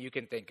name you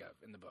can think of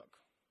in the book.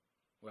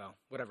 Well,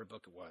 whatever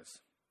book it was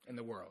in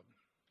the world.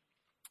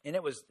 And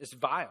it was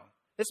vile.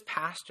 This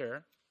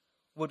pastor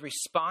would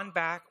respond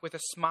back with a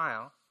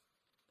smile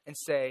and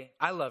say,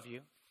 I love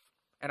you,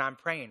 and I'm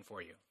praying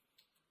for you.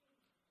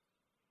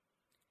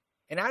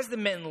 And as the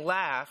men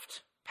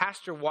left,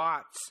 Pastor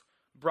Watts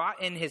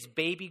brought in his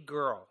baby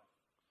girl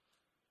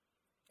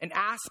and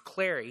asked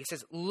Clary, he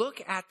says,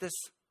 look at this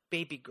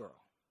baby girl.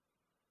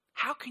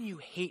 How can you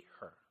hate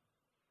her?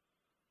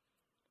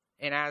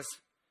 And as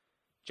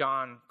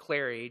Johnny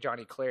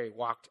Clary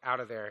walked out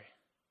of there,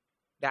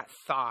 that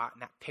thought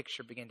and that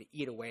picture began to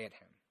eat away at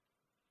him.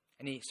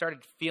 And he started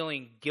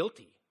feeling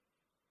guilty.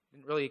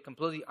 Didn't really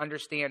completely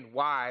understand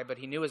why, but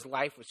he knew his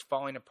life was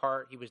falling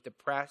apart. He was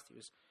depressed. He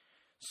was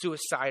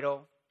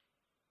suicidal.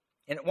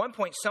 And at one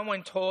point,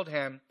 someone told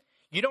him,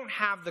 you don't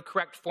have the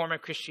correct form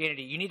of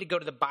Christianity. You need to go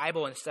to the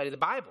Bible and study the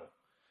Bible.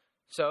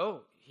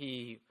 So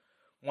he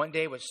one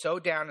day was so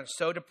down and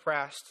so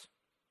depressed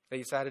that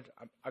he decided,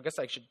 I guess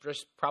I should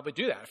just probably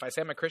do that. If I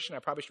say I'm a Christian, I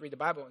probably should read the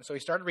Bible. And so he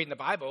started reading the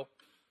Bible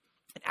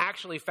and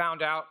actually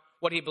found out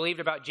what he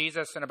believed about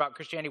Jesus and about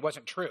Christianity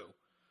wasn't true.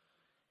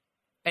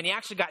 And he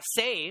actually got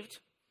saved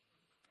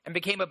and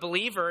became a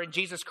believer in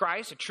Jesus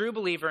Christ, a true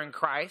believer in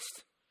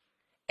Christ,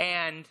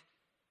 and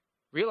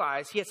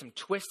realized he had some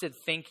twisted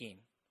thinking.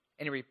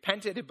 And he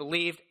repented and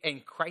believed,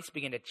 and Christ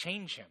began to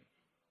change him.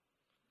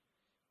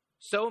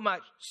 So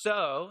much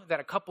so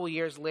that a couple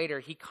years later,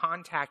 he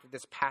contacted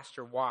this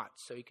Pastor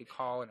Watts so he could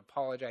call and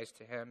apologize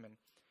to him and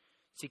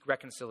seek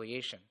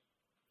reconciliation.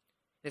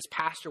 This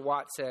Pastor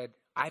Watts said,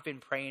 I've been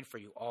praying for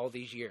you all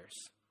these years.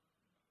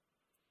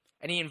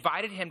 And he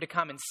invited him to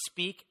come and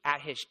speak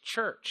at his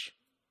church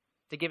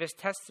to give his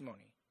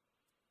testimony.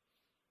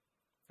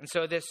 And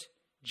so this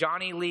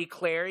Johnny Lee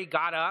Clary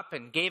got up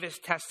and gave his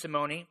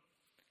testimony,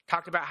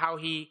 talked about how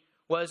he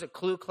was a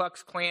Ku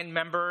Klux Klan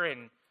member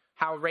and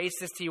how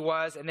racist he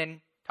was, and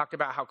then talked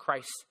about how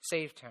Christ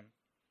saved him.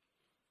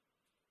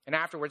 And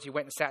afterwards, he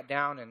went and sat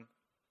down, and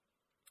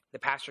the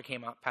pastor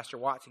came up, Pastor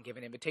Watts, and gave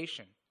an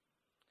invitation.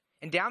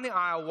 And down the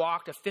aisle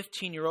walked a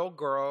 15-year-old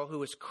girl who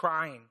was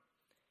crying.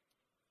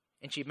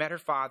 And she met her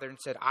father and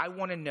said, I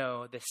want to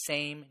know the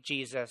same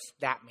Jesus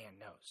that man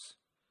knows.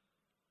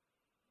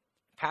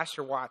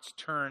 Pastor Watts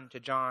turned to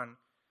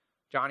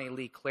Johnny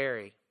Lee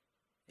Clary,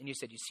 and you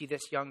said, you see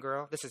this young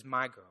girl? This is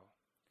my girl.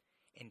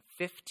 And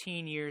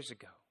 15 years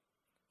ago,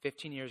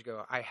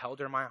 I held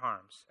her in my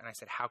arms, and I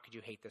said, how could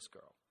you hate this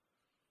girl?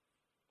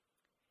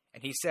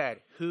 And he said,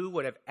 who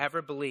would have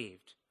ever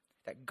believed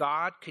that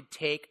God could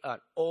take an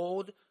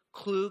old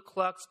Ku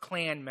Klux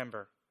Klan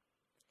member,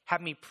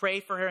 have me pray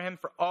for him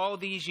for all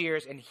these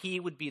years, and he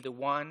would be the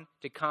one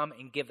to come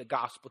and give the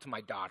gospel to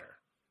my daughter?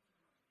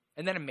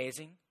 Isn't that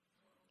amazing?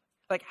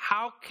 Like,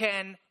 how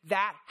can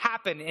that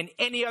happen in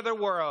any other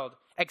world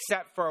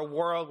except for a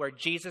world where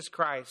Jesus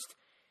Christ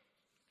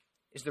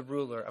is the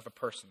ruler of a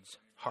person's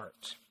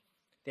heart?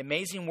 The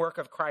amazing work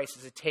of Christ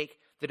is to take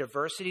the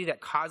diversity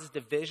that causes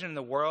division in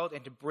the world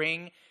and to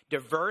bring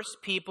diverse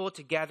people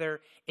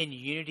together in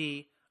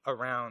unity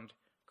around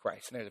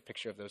Christ. And there's a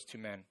picture of those two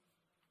men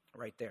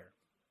right there.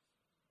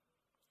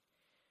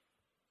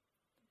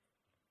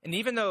 And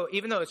even though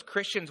as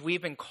Christians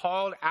we've been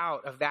called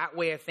out of that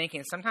way of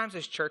thinking, sometimes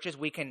as churches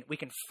we can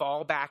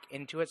fall back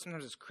into it.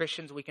 Sometimes as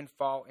Christians we can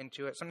fall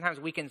into it. Sometimes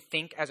we can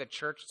think as a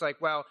church, it's like,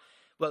 well,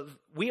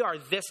 we are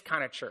this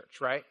kind of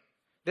church, right?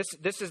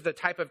 This is the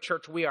type of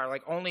church we are.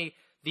 Like, only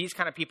these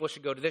kind of people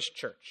should go to this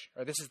church.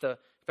 Or this is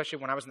especially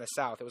when I was in the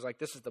South, it was like,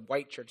 this is the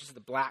white church, this is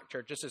the black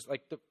church, this is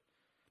like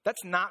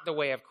that's not the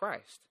way of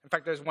Christ. In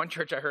fact, there's one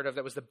church I heard of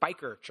that was the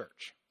biker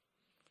church.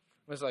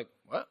 It was like,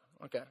 what?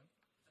 Okay.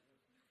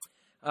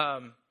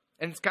 And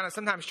it's kind of,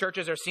 sometimes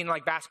churches are seen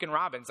like Baskin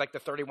Robbins, like the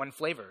 31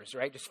 flavors,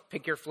 right? Just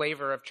pick your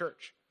flavor of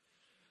church.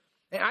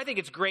 And I think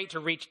it's great to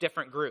reach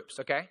different groups,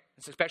 okay?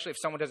 Especially if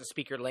someone doesn't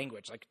speak your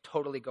language, like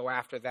totally go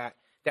after that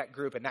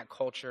group and that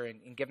culture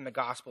and give them the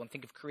gospel and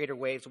think of creative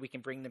ways that we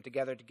can bring them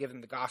together to give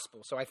them the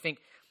gospel. So I think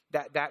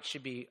that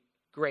should be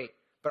great.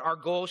 But our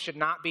goal should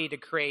not be to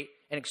create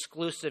an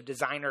exclusive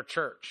designer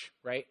church,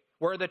 right?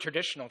 We're the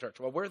traditional church.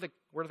 Well, we're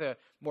the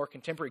more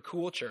contemporary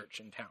cool church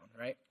in town,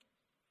 right?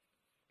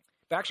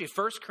 But actually,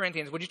 1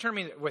 Corinthians, would you turn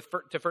me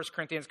to 1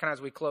 Corinthians kind of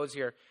as we close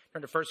here?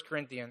 Turn to 1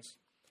 Corinthians.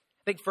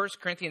 I think 1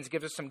 Corinthians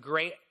gives us some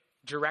great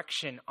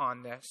direction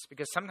on this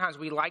because sometimes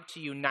we like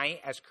to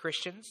unite as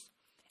Christians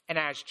and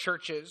as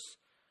churches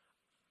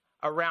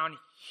around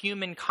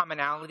human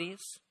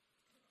commonalities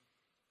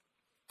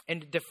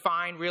and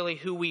define really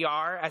who we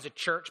are as a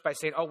church by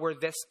saying, oh, we're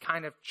this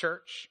kind of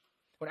church.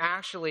 When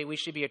actually we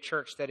should be a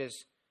church that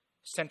is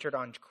centered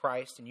on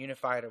Christ and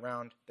unified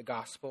around the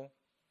gospel.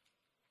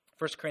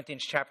 1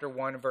 Corinthians chapter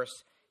 1,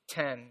 verse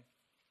 10,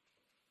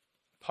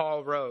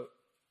 Paul wrote,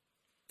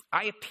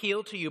 I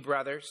appeal to you,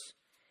 brothers,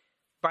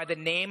 by the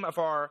name of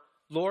our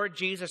Lord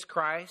Jesus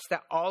Christ,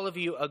 that all of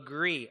you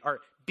agree or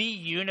be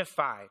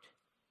unified,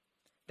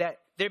 that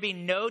there be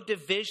no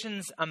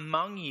divisions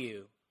among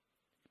you,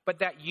 but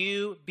that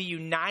you be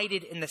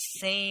united in the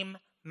same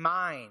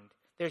mind.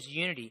 There's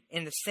unity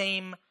in the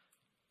same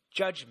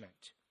judgment.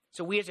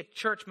 So we as a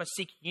church must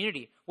seek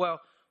unity. Well,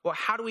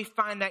 how do we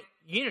find that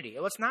unity?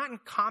 Well, it's not in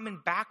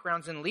common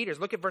backgrounds and leaders.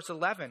 Look at verse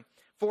 11.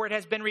 For it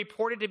has been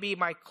reported to be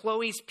by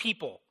Chloe's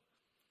people.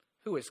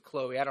 Who is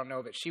Chloe? I don't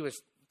know, but she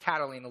was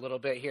tattling a little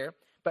bit here.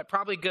 But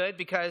probably good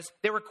because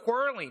they were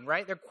quarreling,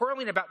 right? They're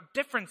quarreling about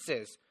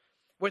differences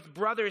with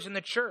brothers in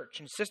the church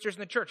and sisters in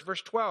the church.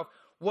 Verse 12,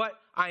 what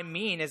I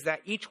mean is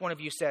that each one of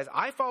you says,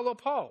 I follow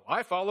Paul,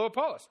 I follow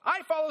Apollos,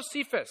 I follow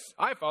Cephas,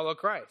 I follow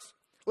Christ.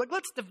 Like,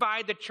 let's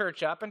divide the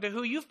church up into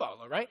who you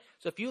follow, right?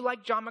 So if you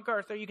like John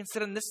MacArthur, you can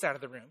sit on this side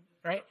of the room,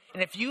 right?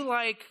 And if you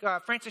like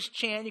Francis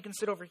Chan, you can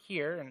sit over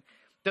here. And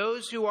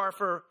those who are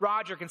for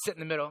Roger can sit in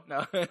the middle.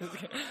 No.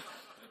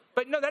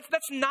 But no,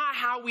 that's not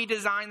how we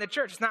design the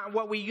church. It's not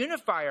what we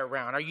unify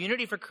around. Our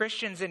unity for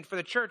Christians and for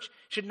the church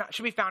should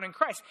be found in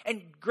Christ.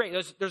 And great,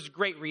 there's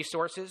great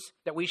resources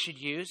that we should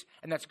use,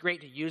 and that's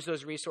great to use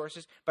those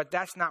resources, but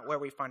that's not where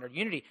we find our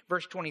unity.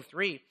 Verse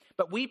 23,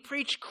 but we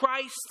preach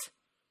Christ.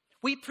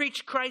 We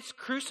preach Christ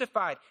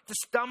crucified, the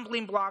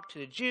stumbling block to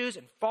the Jews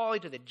and folly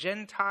to the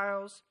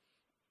Gentiles.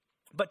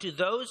 But to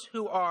those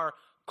who are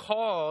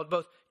called,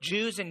 both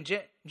Jews and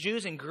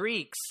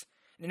Greeks,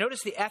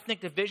 notice the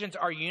ethnic divisions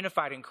are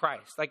unified in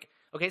Christ.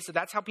 So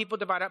that's how people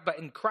divide up. But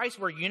in Christ,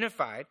 we're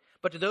unified.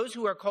 But to those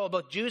who are called,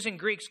 both Jews and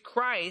Greeks,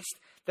 Christ,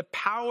 the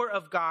power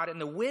of God and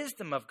the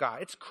wisdom of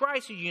God. It's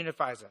Christ who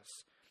unifies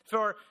us.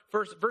 For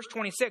verse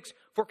 26,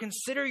 for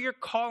consider your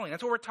calling.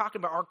 That's what we're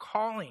talking about, our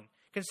calling.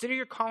 Consider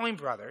your calling,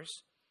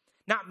 brothers.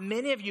 Not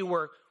many of you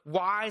were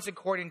wise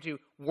according to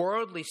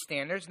worldly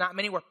standards. Not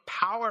many were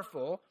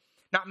powerful.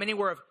 Not many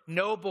were of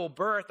noble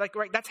birth.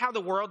 Right, that's how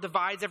the world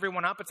divides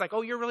everyone up. It's like,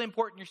 oh, you're really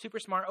important. You're super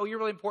smart. Oh, you're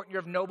really important.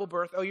 You're of noble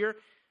birth.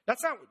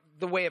 That's not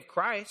the way of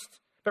Christ.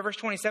 But verse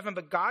 27,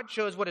 but God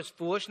chose what is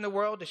foolish in the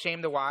world to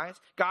shame the wise.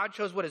 God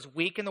chose what is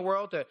weak in the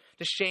world to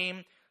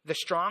shame the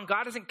strong.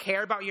 God doesn't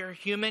care about your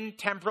human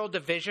temporal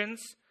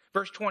divisions.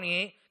 Verse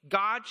 28,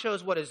 God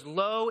chose what is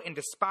low and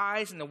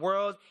despised in the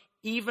world,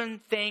 even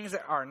things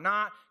that are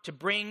not, to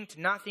bring to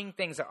nothing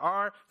things that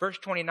are. Verse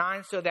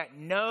 29, so that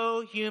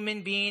no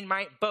human being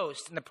might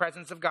boast in the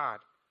presence of God.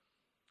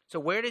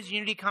 So where does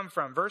unity come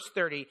from? Verse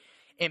 30,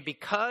 and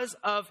because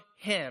of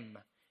him,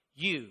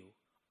 you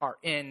are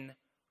in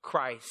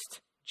Christ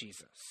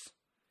Jesus.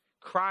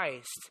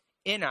 Christ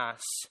in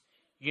us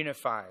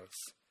unifies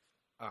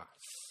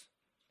us.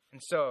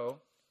 And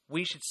so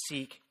we should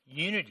seek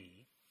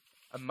unity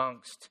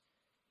amongst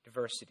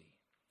diversity.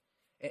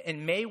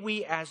 And may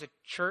we as a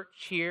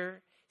church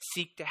here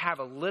seek to have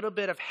a little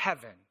bit of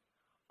heaven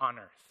on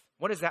earth.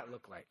 What does that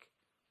look like?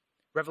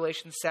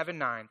 Revelation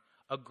 7:9,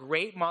 a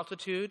great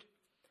multitude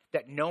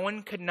that no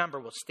one could number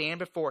will stand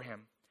before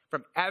him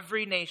from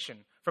every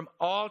nation, from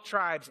all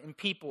tribes and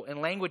people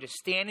and languages,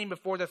 standing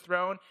before the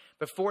throne,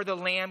 before the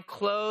Lamb,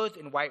 clothed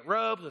in white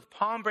robes with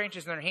palm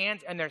branches in their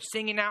hands, and they're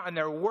singing out and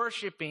they're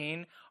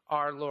worshiping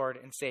our Lord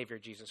and Savior,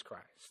 Jesus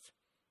Christ.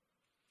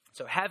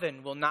 So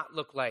heaven will not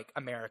look like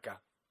America,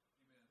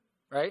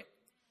 right?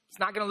 It's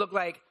not going to look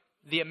like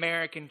the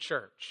American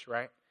church,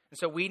 right? And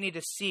so we need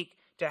to seek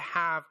to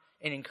have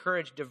and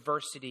encourage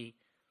diversity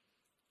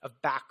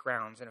of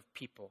backgrounds and of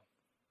people.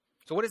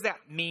 So what does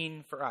that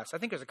mean for us? I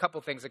think there's a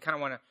couple things I kind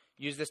of want to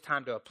use this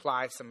time to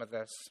apply some of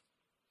this.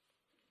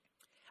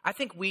 I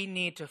think we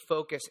need to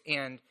focus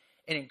and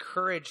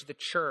encourage the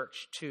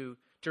church to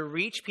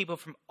reach people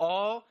from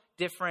all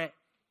different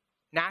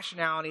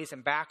nationalities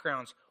and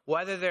backgrounds,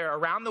 whether they're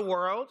around the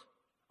world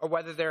or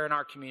whether they're in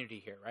our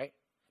community here, right?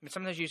 I mean,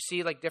 sometimes you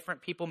see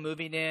different people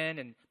moving in,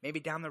 and maybe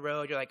down the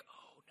road you're like,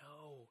 oh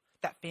no,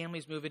 that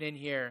family's moving in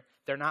here.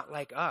 They're not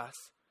like us.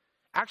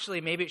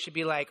 Actually, maybe it should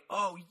be like,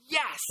 oh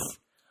yes,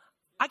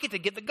 I get to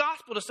give the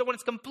gospel to someone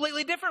that's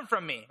completely different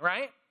from me,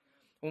 right?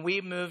 When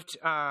we moved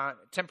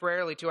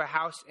temporarily to a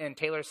house in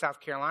Taylor, South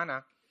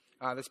Carolina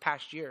this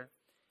past year,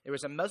 there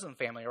was a Muslim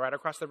family right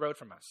across the road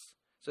from us.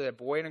 So a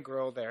boy and a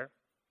girl there.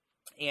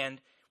 And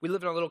we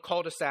lived in a little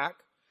cul-de-sac,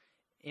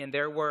 and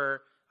there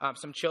were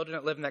some children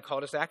that lived in that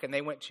cul-de-sac, and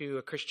they went to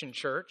a Christian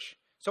church.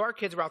 So our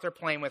kids were out there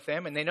playing with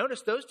them, and they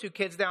noticed those two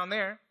kids down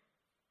there.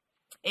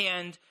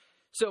 And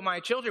so my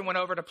children went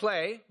over to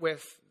play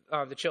with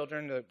the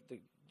children,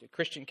 the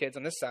Christian kids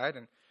on this side,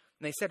 and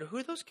they said, who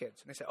are those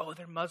kids? And they said, oh,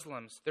 they're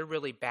Muslims. They're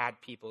really bad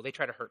people. They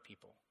try to hurt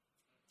people.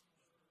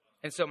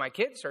 And so my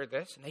kids heard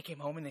this, and they came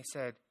home and they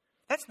said,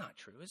 that's not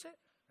true, is it?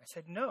 I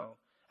said, no.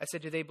 I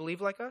said, do they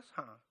believe like us?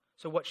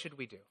 So what should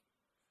we do?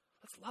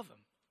 Let's love them.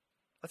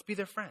 Let's be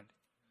their friend.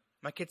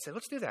 My kids said,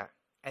 let's do that.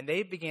 And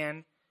they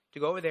began to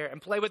go over there and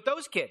play with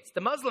those kids,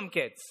 the Muslim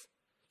kids.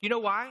 You know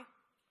why?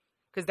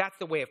 Because that's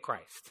the way of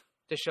Christ,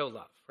 to show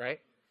love, right?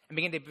 And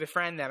begin to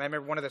befriend them. I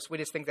remember one of the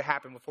sweetest things that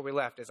happened before we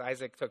left is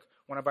Isaac took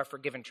one of our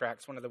Forgiven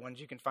tracts, one of the ones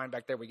you can find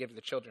back there we give to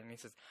the children. And he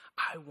says,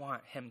 I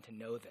want him to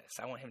know this.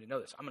 I want him to know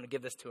this. I'm going to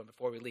give this to him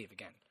before we leave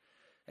again.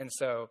 And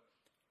so,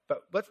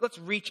 but let's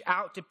reach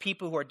out to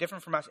people who are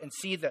different from us and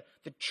see the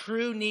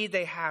true need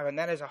they have, and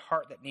that is a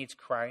heart that needs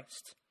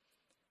Christ.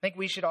 I think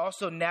we should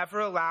also never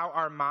allow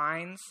our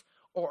minds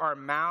or our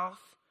mouth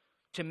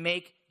to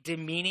make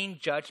demeaning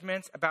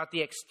judgments about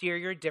the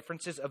exterior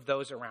differences of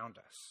those around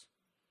us.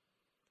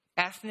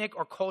 Ethnic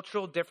or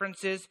cultural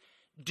differences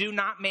do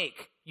not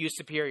make you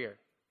superior,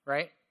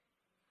 right?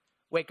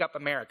 Wake up,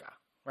 America,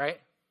 right?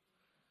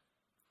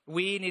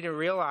 We need to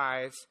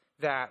realize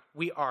that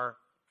we are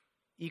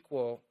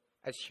equal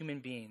as human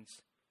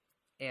beings,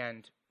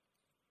 and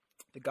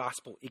the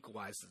gospel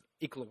equalizes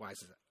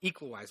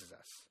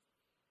us.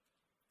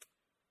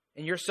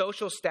 And your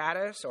social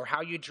status or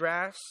how you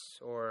dress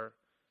or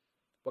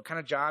what kind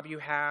of job you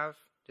have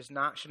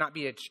should not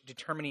be a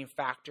determining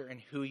factor in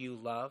who you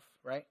love,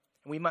 right?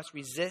 And we must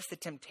resist the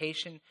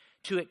temptation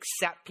to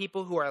accept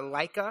people who are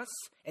like us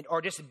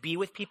or just be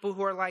with people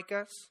who are like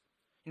us.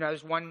 You know,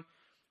 there's one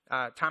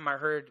time I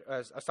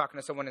was talking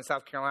to someone in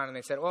South Carolina, and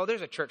they said, well,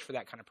 there's a church for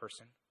that kind of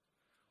person.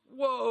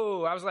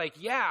 Whoa. I was like,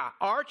 yeah,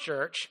 our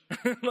church.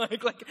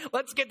 like,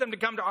 let's get them to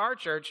come to our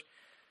church.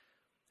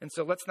 And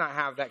so let's not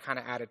have that kind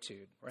of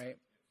attitude, right?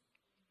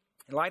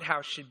 And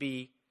Lighthouse should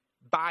be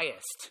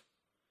biased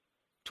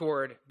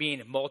toward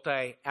being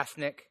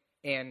multi-ethnic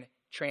and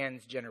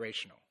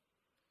transgenerational.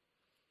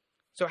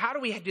 So how do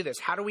we do this?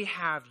 How do we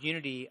have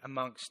unity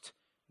amongst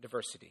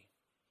diversity?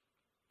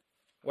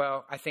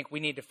 Well, I think we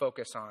need to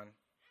focus on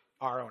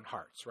our own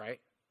hearts, right?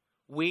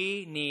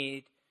 We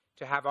need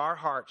to have our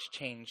hearts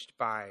changed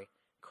by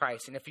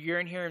Christ. And if you're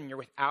in here and you're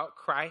without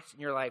Christ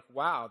and you're like,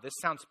 wow, this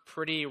sounds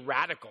pretty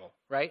radical,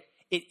 right?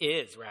 It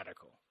is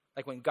radical.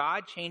 Like when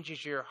God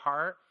changes your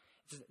heart,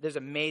 there's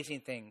amazing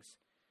things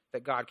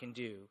that God can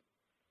do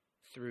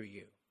through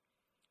you.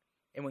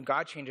 And when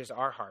God changes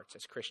our hearts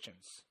as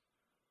Christians,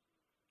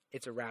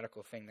 it's a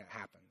radical thing that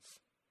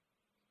happens.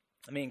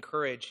 Let me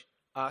encourage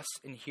us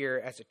in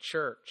here as a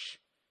church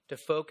to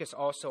focus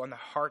also on the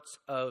hearts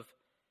of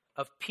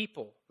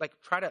people. Like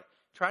try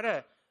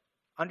to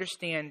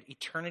understand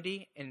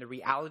eternity and the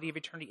reality of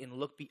eternity and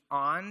look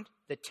beyond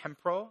the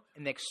temporal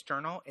and the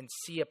external and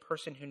see a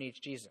person who needs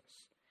Jesus.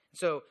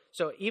 So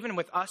even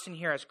with us in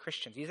here as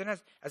Christians, even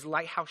as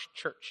Lighthouse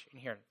Church in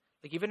here,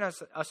 like even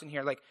as us in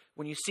here, like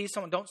when you see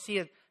someone, don't see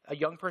a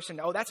young person,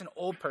 oh, that's an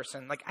old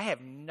person. Like I have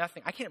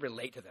nothing, I can't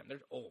relate to them. They're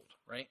old,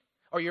 right?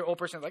 Or you're an old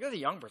person, like that's a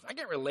young person. I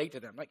can't relate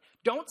to them. Like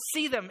don't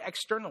see them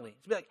externally.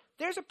 Be like,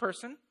 there's a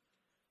person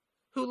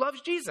who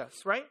loves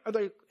Jesus, right? Or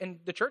they're in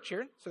the church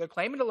here, so they're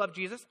claiming to love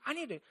Jesus. I'm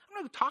going to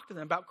talk to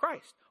them about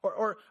Christ.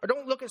 Or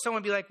don't look at someone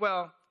and be like,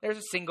 well, there's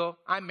a single,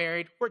 I'm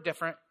married, we're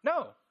different.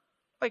 No.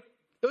 Like,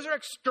 those are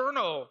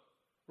external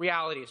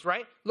realities,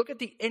 right? Look at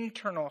the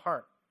internal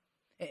heart.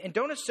 And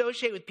don't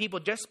associate with people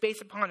just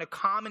based upon a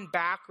common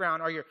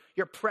background or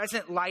your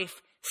present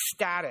life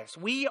status.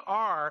 We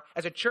are,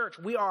 as a church,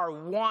 we are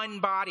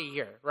one body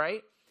here,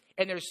 right?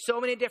 And there's so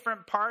many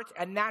different parts,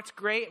 and that's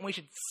great, and we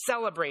should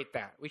celebrate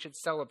that. We should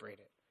celebrate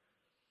it.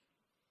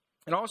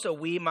 And also,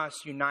 we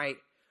must unite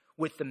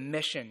with the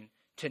mission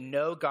to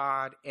know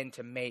God and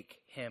to make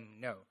him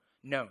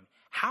known.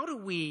 How do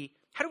we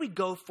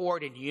go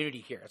forward in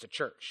unity here as a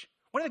church?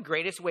 One of the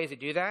greatest ways to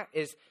do that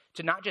is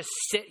to not just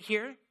sit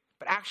here,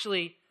 but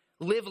actually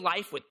live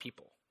life with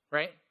people,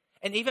 right?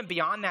 And even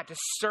beyond that, to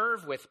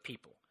serve with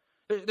people.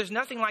 There's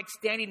nothing like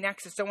standing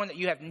next to someone that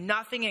you have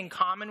nothing in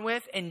common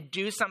with and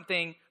do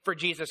something for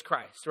Jesus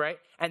Christ, right?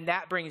 And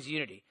that brings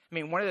unity. I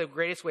mean, one of the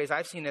greatest ways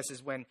I've seen this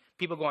is when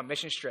people go on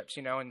mission trips,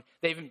 and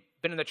they've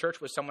been in the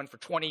church with someone for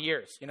 20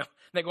 years, and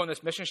they go on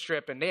this mission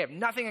trip and they have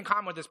nothing in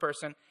common with this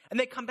person, and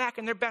they come back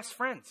and they're best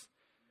friends.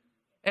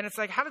 And it's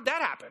like, how did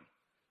that happen?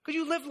 Because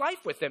you lived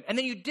life with them, and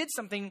then you did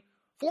something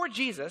for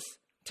Jesus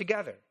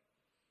together.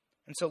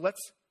 And so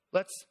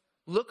let's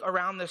look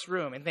around this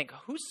room and think,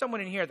 who's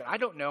someone in here that I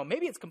don't know?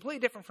 Maybe it's completely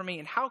different from me.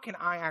 And how can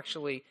I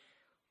actually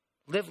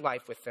live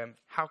life with them?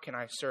 How can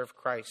I serve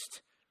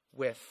Christ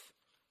with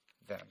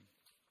them?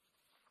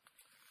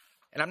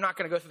 And I'm not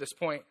going to go through this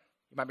point.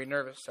 You might be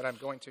nervous that I'm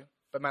going to.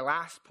 But my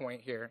last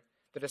point here,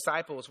 the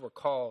disciples were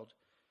called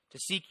to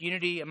seek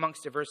unity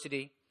amongst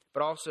diversity,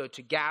 but also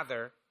to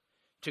gather,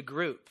 to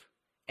group,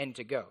 and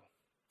to go.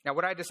 Now,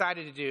 what I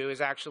decided to do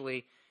is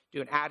actually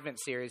do an Advent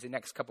series the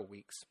next couple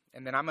weeks.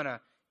 And then I'm going to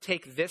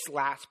take this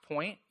last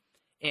point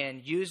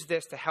and use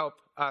this to help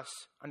us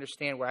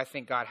understand what I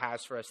think God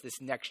has for us this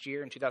next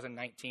year in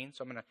 2019.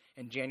 So I'm going to,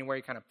 in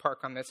January, kind of park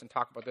on this and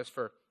talk about this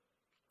for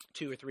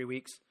 2 or 3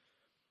 weeks.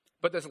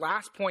 But this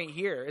last point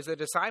here is the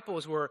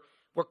disciples were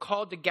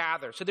called to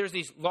gather. So there's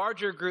these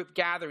larger group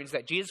gatherings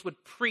that Jesus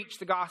would preach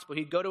the gospel.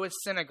 He'd go to his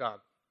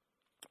synagogue.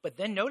 But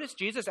then notice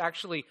Jesus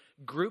actually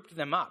grouped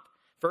them up.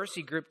 First,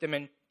 he grouped them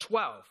in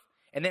 12.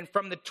 And then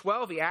from the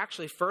 12, he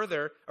actually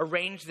further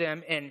arranged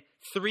them in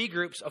 3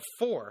 groups of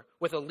 4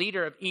 with a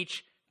leader of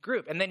each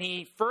group. And then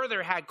he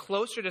further had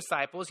closer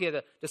disciples. He had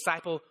a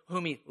disciple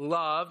whom he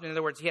loved. In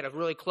other words, he had a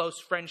really close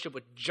friendship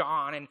with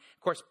John. And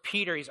of course,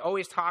 Peter, he's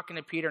always talking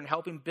to Peter and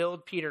helping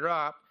build Peter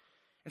up.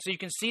 And so you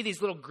can see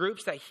these little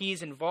groups that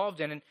he's involved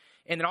in. And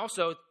then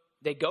also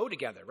they go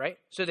together, right?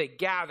 So they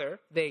gather,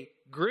 they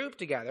group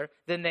together,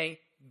 then they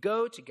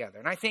go together.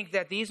 And I think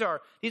that these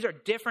are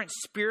different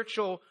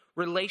spiritual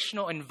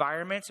relational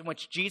environments in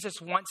which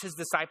Jesus wants his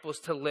disciples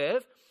to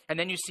live. And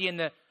then you see in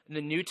the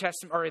New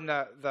Testament, or in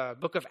the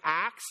book of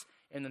Acts,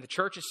 and then the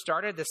church has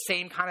started, the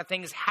same kind of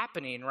things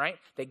happening, right?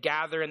 They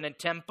gather in the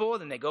temple,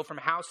 then they go from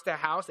house to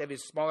house. They have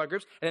these smaller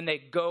groups, and then they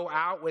go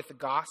out with the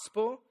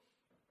gospel.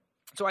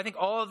 So I think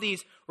all of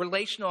these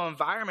relational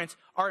environments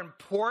are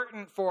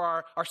important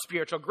for our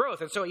spiritual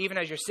growth. And so even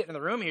as you're sitting in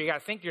the room here, you got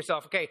to think to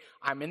yourself, okay,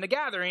 I'm in the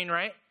gathering,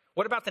 right?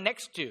 What about the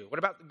next two? What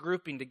about the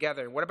grouping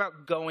together? What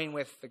about going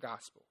with the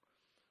gospel?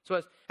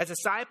 So as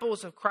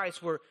disciples of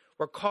Christ, we're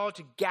called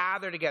to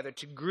gather together,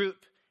 to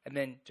group, and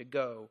then to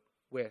go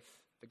with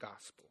the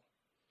gospel.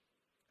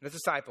 And as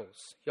disciples,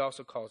 he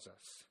also calls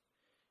us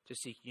to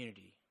seek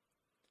unity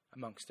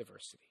amongst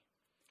diversity.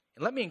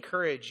 And let me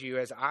encourage you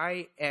as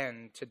I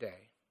end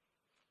today.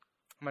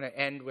 I'm going to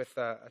end with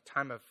a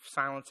time of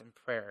silence and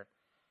prayer.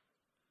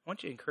 I want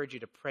to encourage you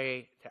to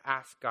pray, to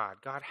ask God,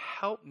 God,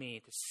 help me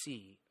to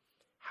see,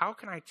 how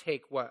can I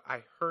take what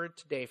I heard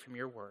today from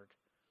your word?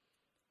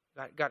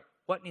 God,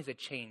 what needs to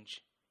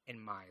change in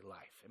my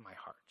life, in my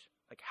heart?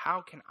 Like,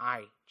 how can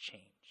I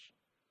change?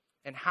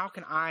 And how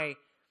can I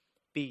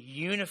be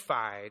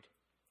unified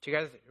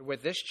together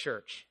with this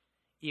church,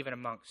 even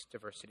amongst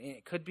diversity? And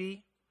it could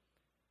be,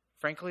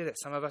 frankly, that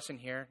some of us in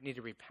here need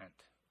to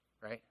repent,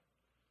 right?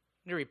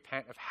 We need to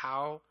repent of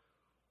how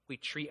we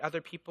treat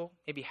other people,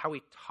 maybe how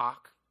we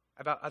talk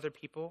about other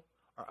people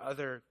or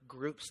other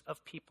groups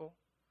of people.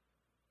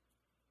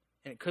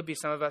 And it could be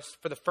some of us,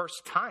 for the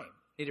first time,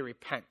 need to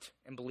repent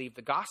and believe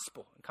the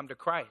gospel and come to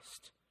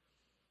Christ.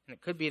 And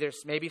it could be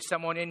there's maybe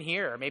someone in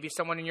here, or maybe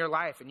someone in your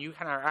life, and you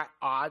kind of are at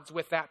odds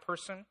with that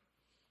person.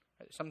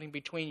 There's something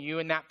between you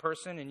and that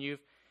person, and you've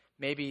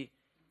maybe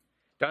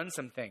done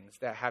some things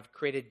that have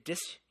created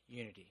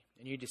disunity,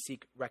 and you need to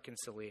seek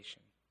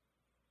reconciliation.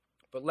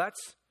 But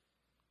let's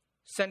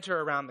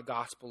center around the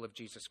gospel of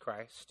Jesus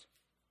Christ.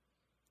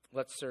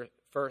 Let's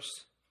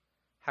first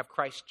have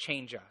Christ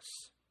change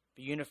us,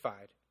 be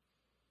unified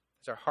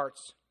as our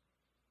hearts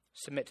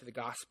submit to the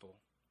gospel,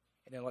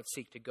 and then let's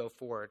seek to go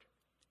forward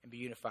and be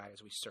unified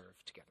as we serve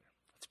together.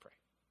 Let's pray.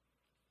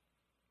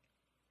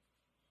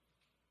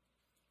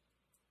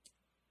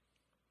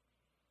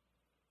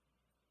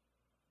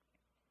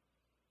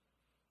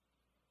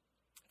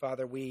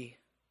 Father, we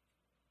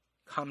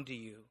come to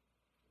you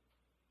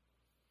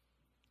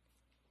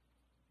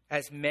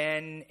as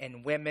men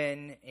and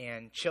women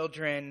and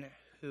children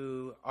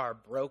who are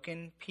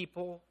broken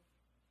people,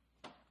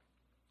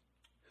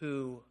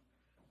 who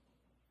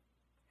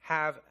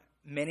have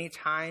many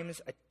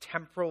times a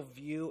temporal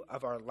view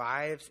of our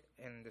lives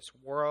in this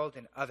world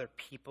and other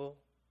people,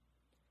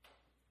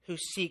 who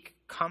seek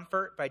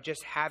comfort by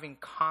just having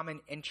common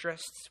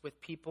interests with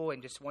people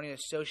and just wanting to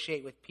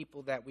associate with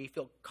people that we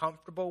feel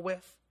comfortable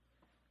with,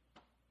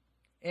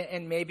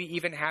 and maybe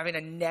even having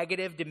a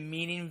negative,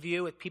 demeaning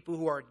view with people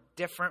who are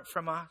different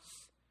from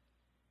us.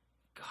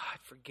 God,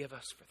 forgive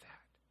us for that.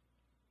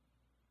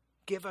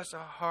 Give us a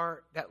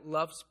heart that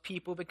loves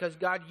people because,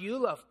 God, you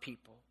love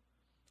people.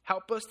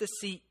 Help us to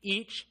see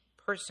each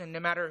person, no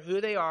matter who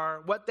they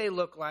are, what they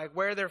look like,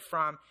 where they're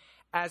from,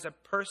 as a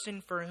person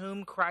for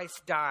whom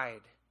Christ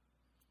died,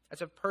 as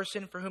a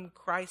person for whom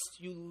Christ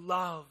you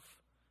love.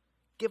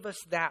 Give us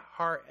that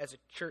heart as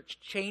a church.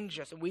 Change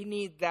us. And we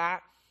need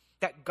that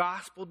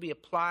gospel to be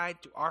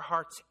applied to our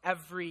hearts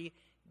every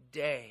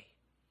day.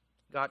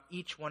 God,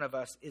 each one of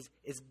us is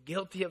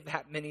guilty of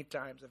that many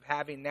times, of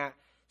having that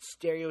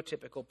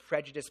stereotypical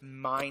prejudice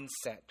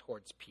mindset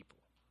towards people.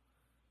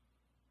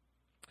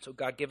 So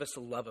God, give us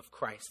the love of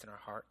Christ in our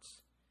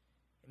hearts.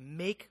 And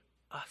make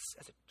us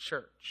as a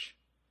church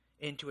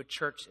into a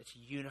church that's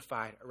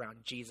unified around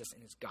Jesus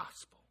and his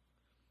gospel.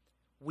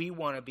 We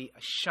want to be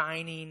a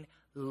shining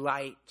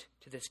light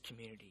to this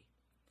community.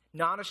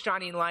 Not a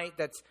shining light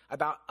that's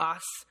about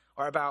us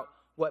or about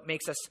what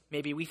makes us,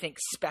 maybe we think,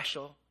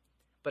 special,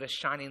 but a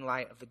shining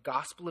light of the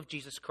gospel of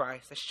Jesus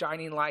Christ, a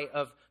shining light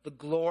of the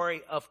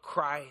glory of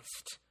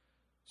Christ.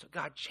 So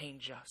God,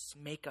 change us,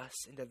 make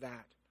us into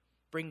that.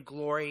 Bring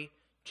glory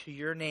to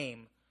your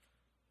name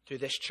through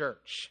this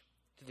church,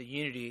 to the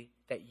unity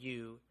that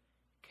you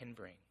can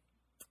bring.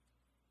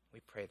 We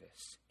pray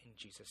this in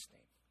Jesus'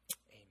 name.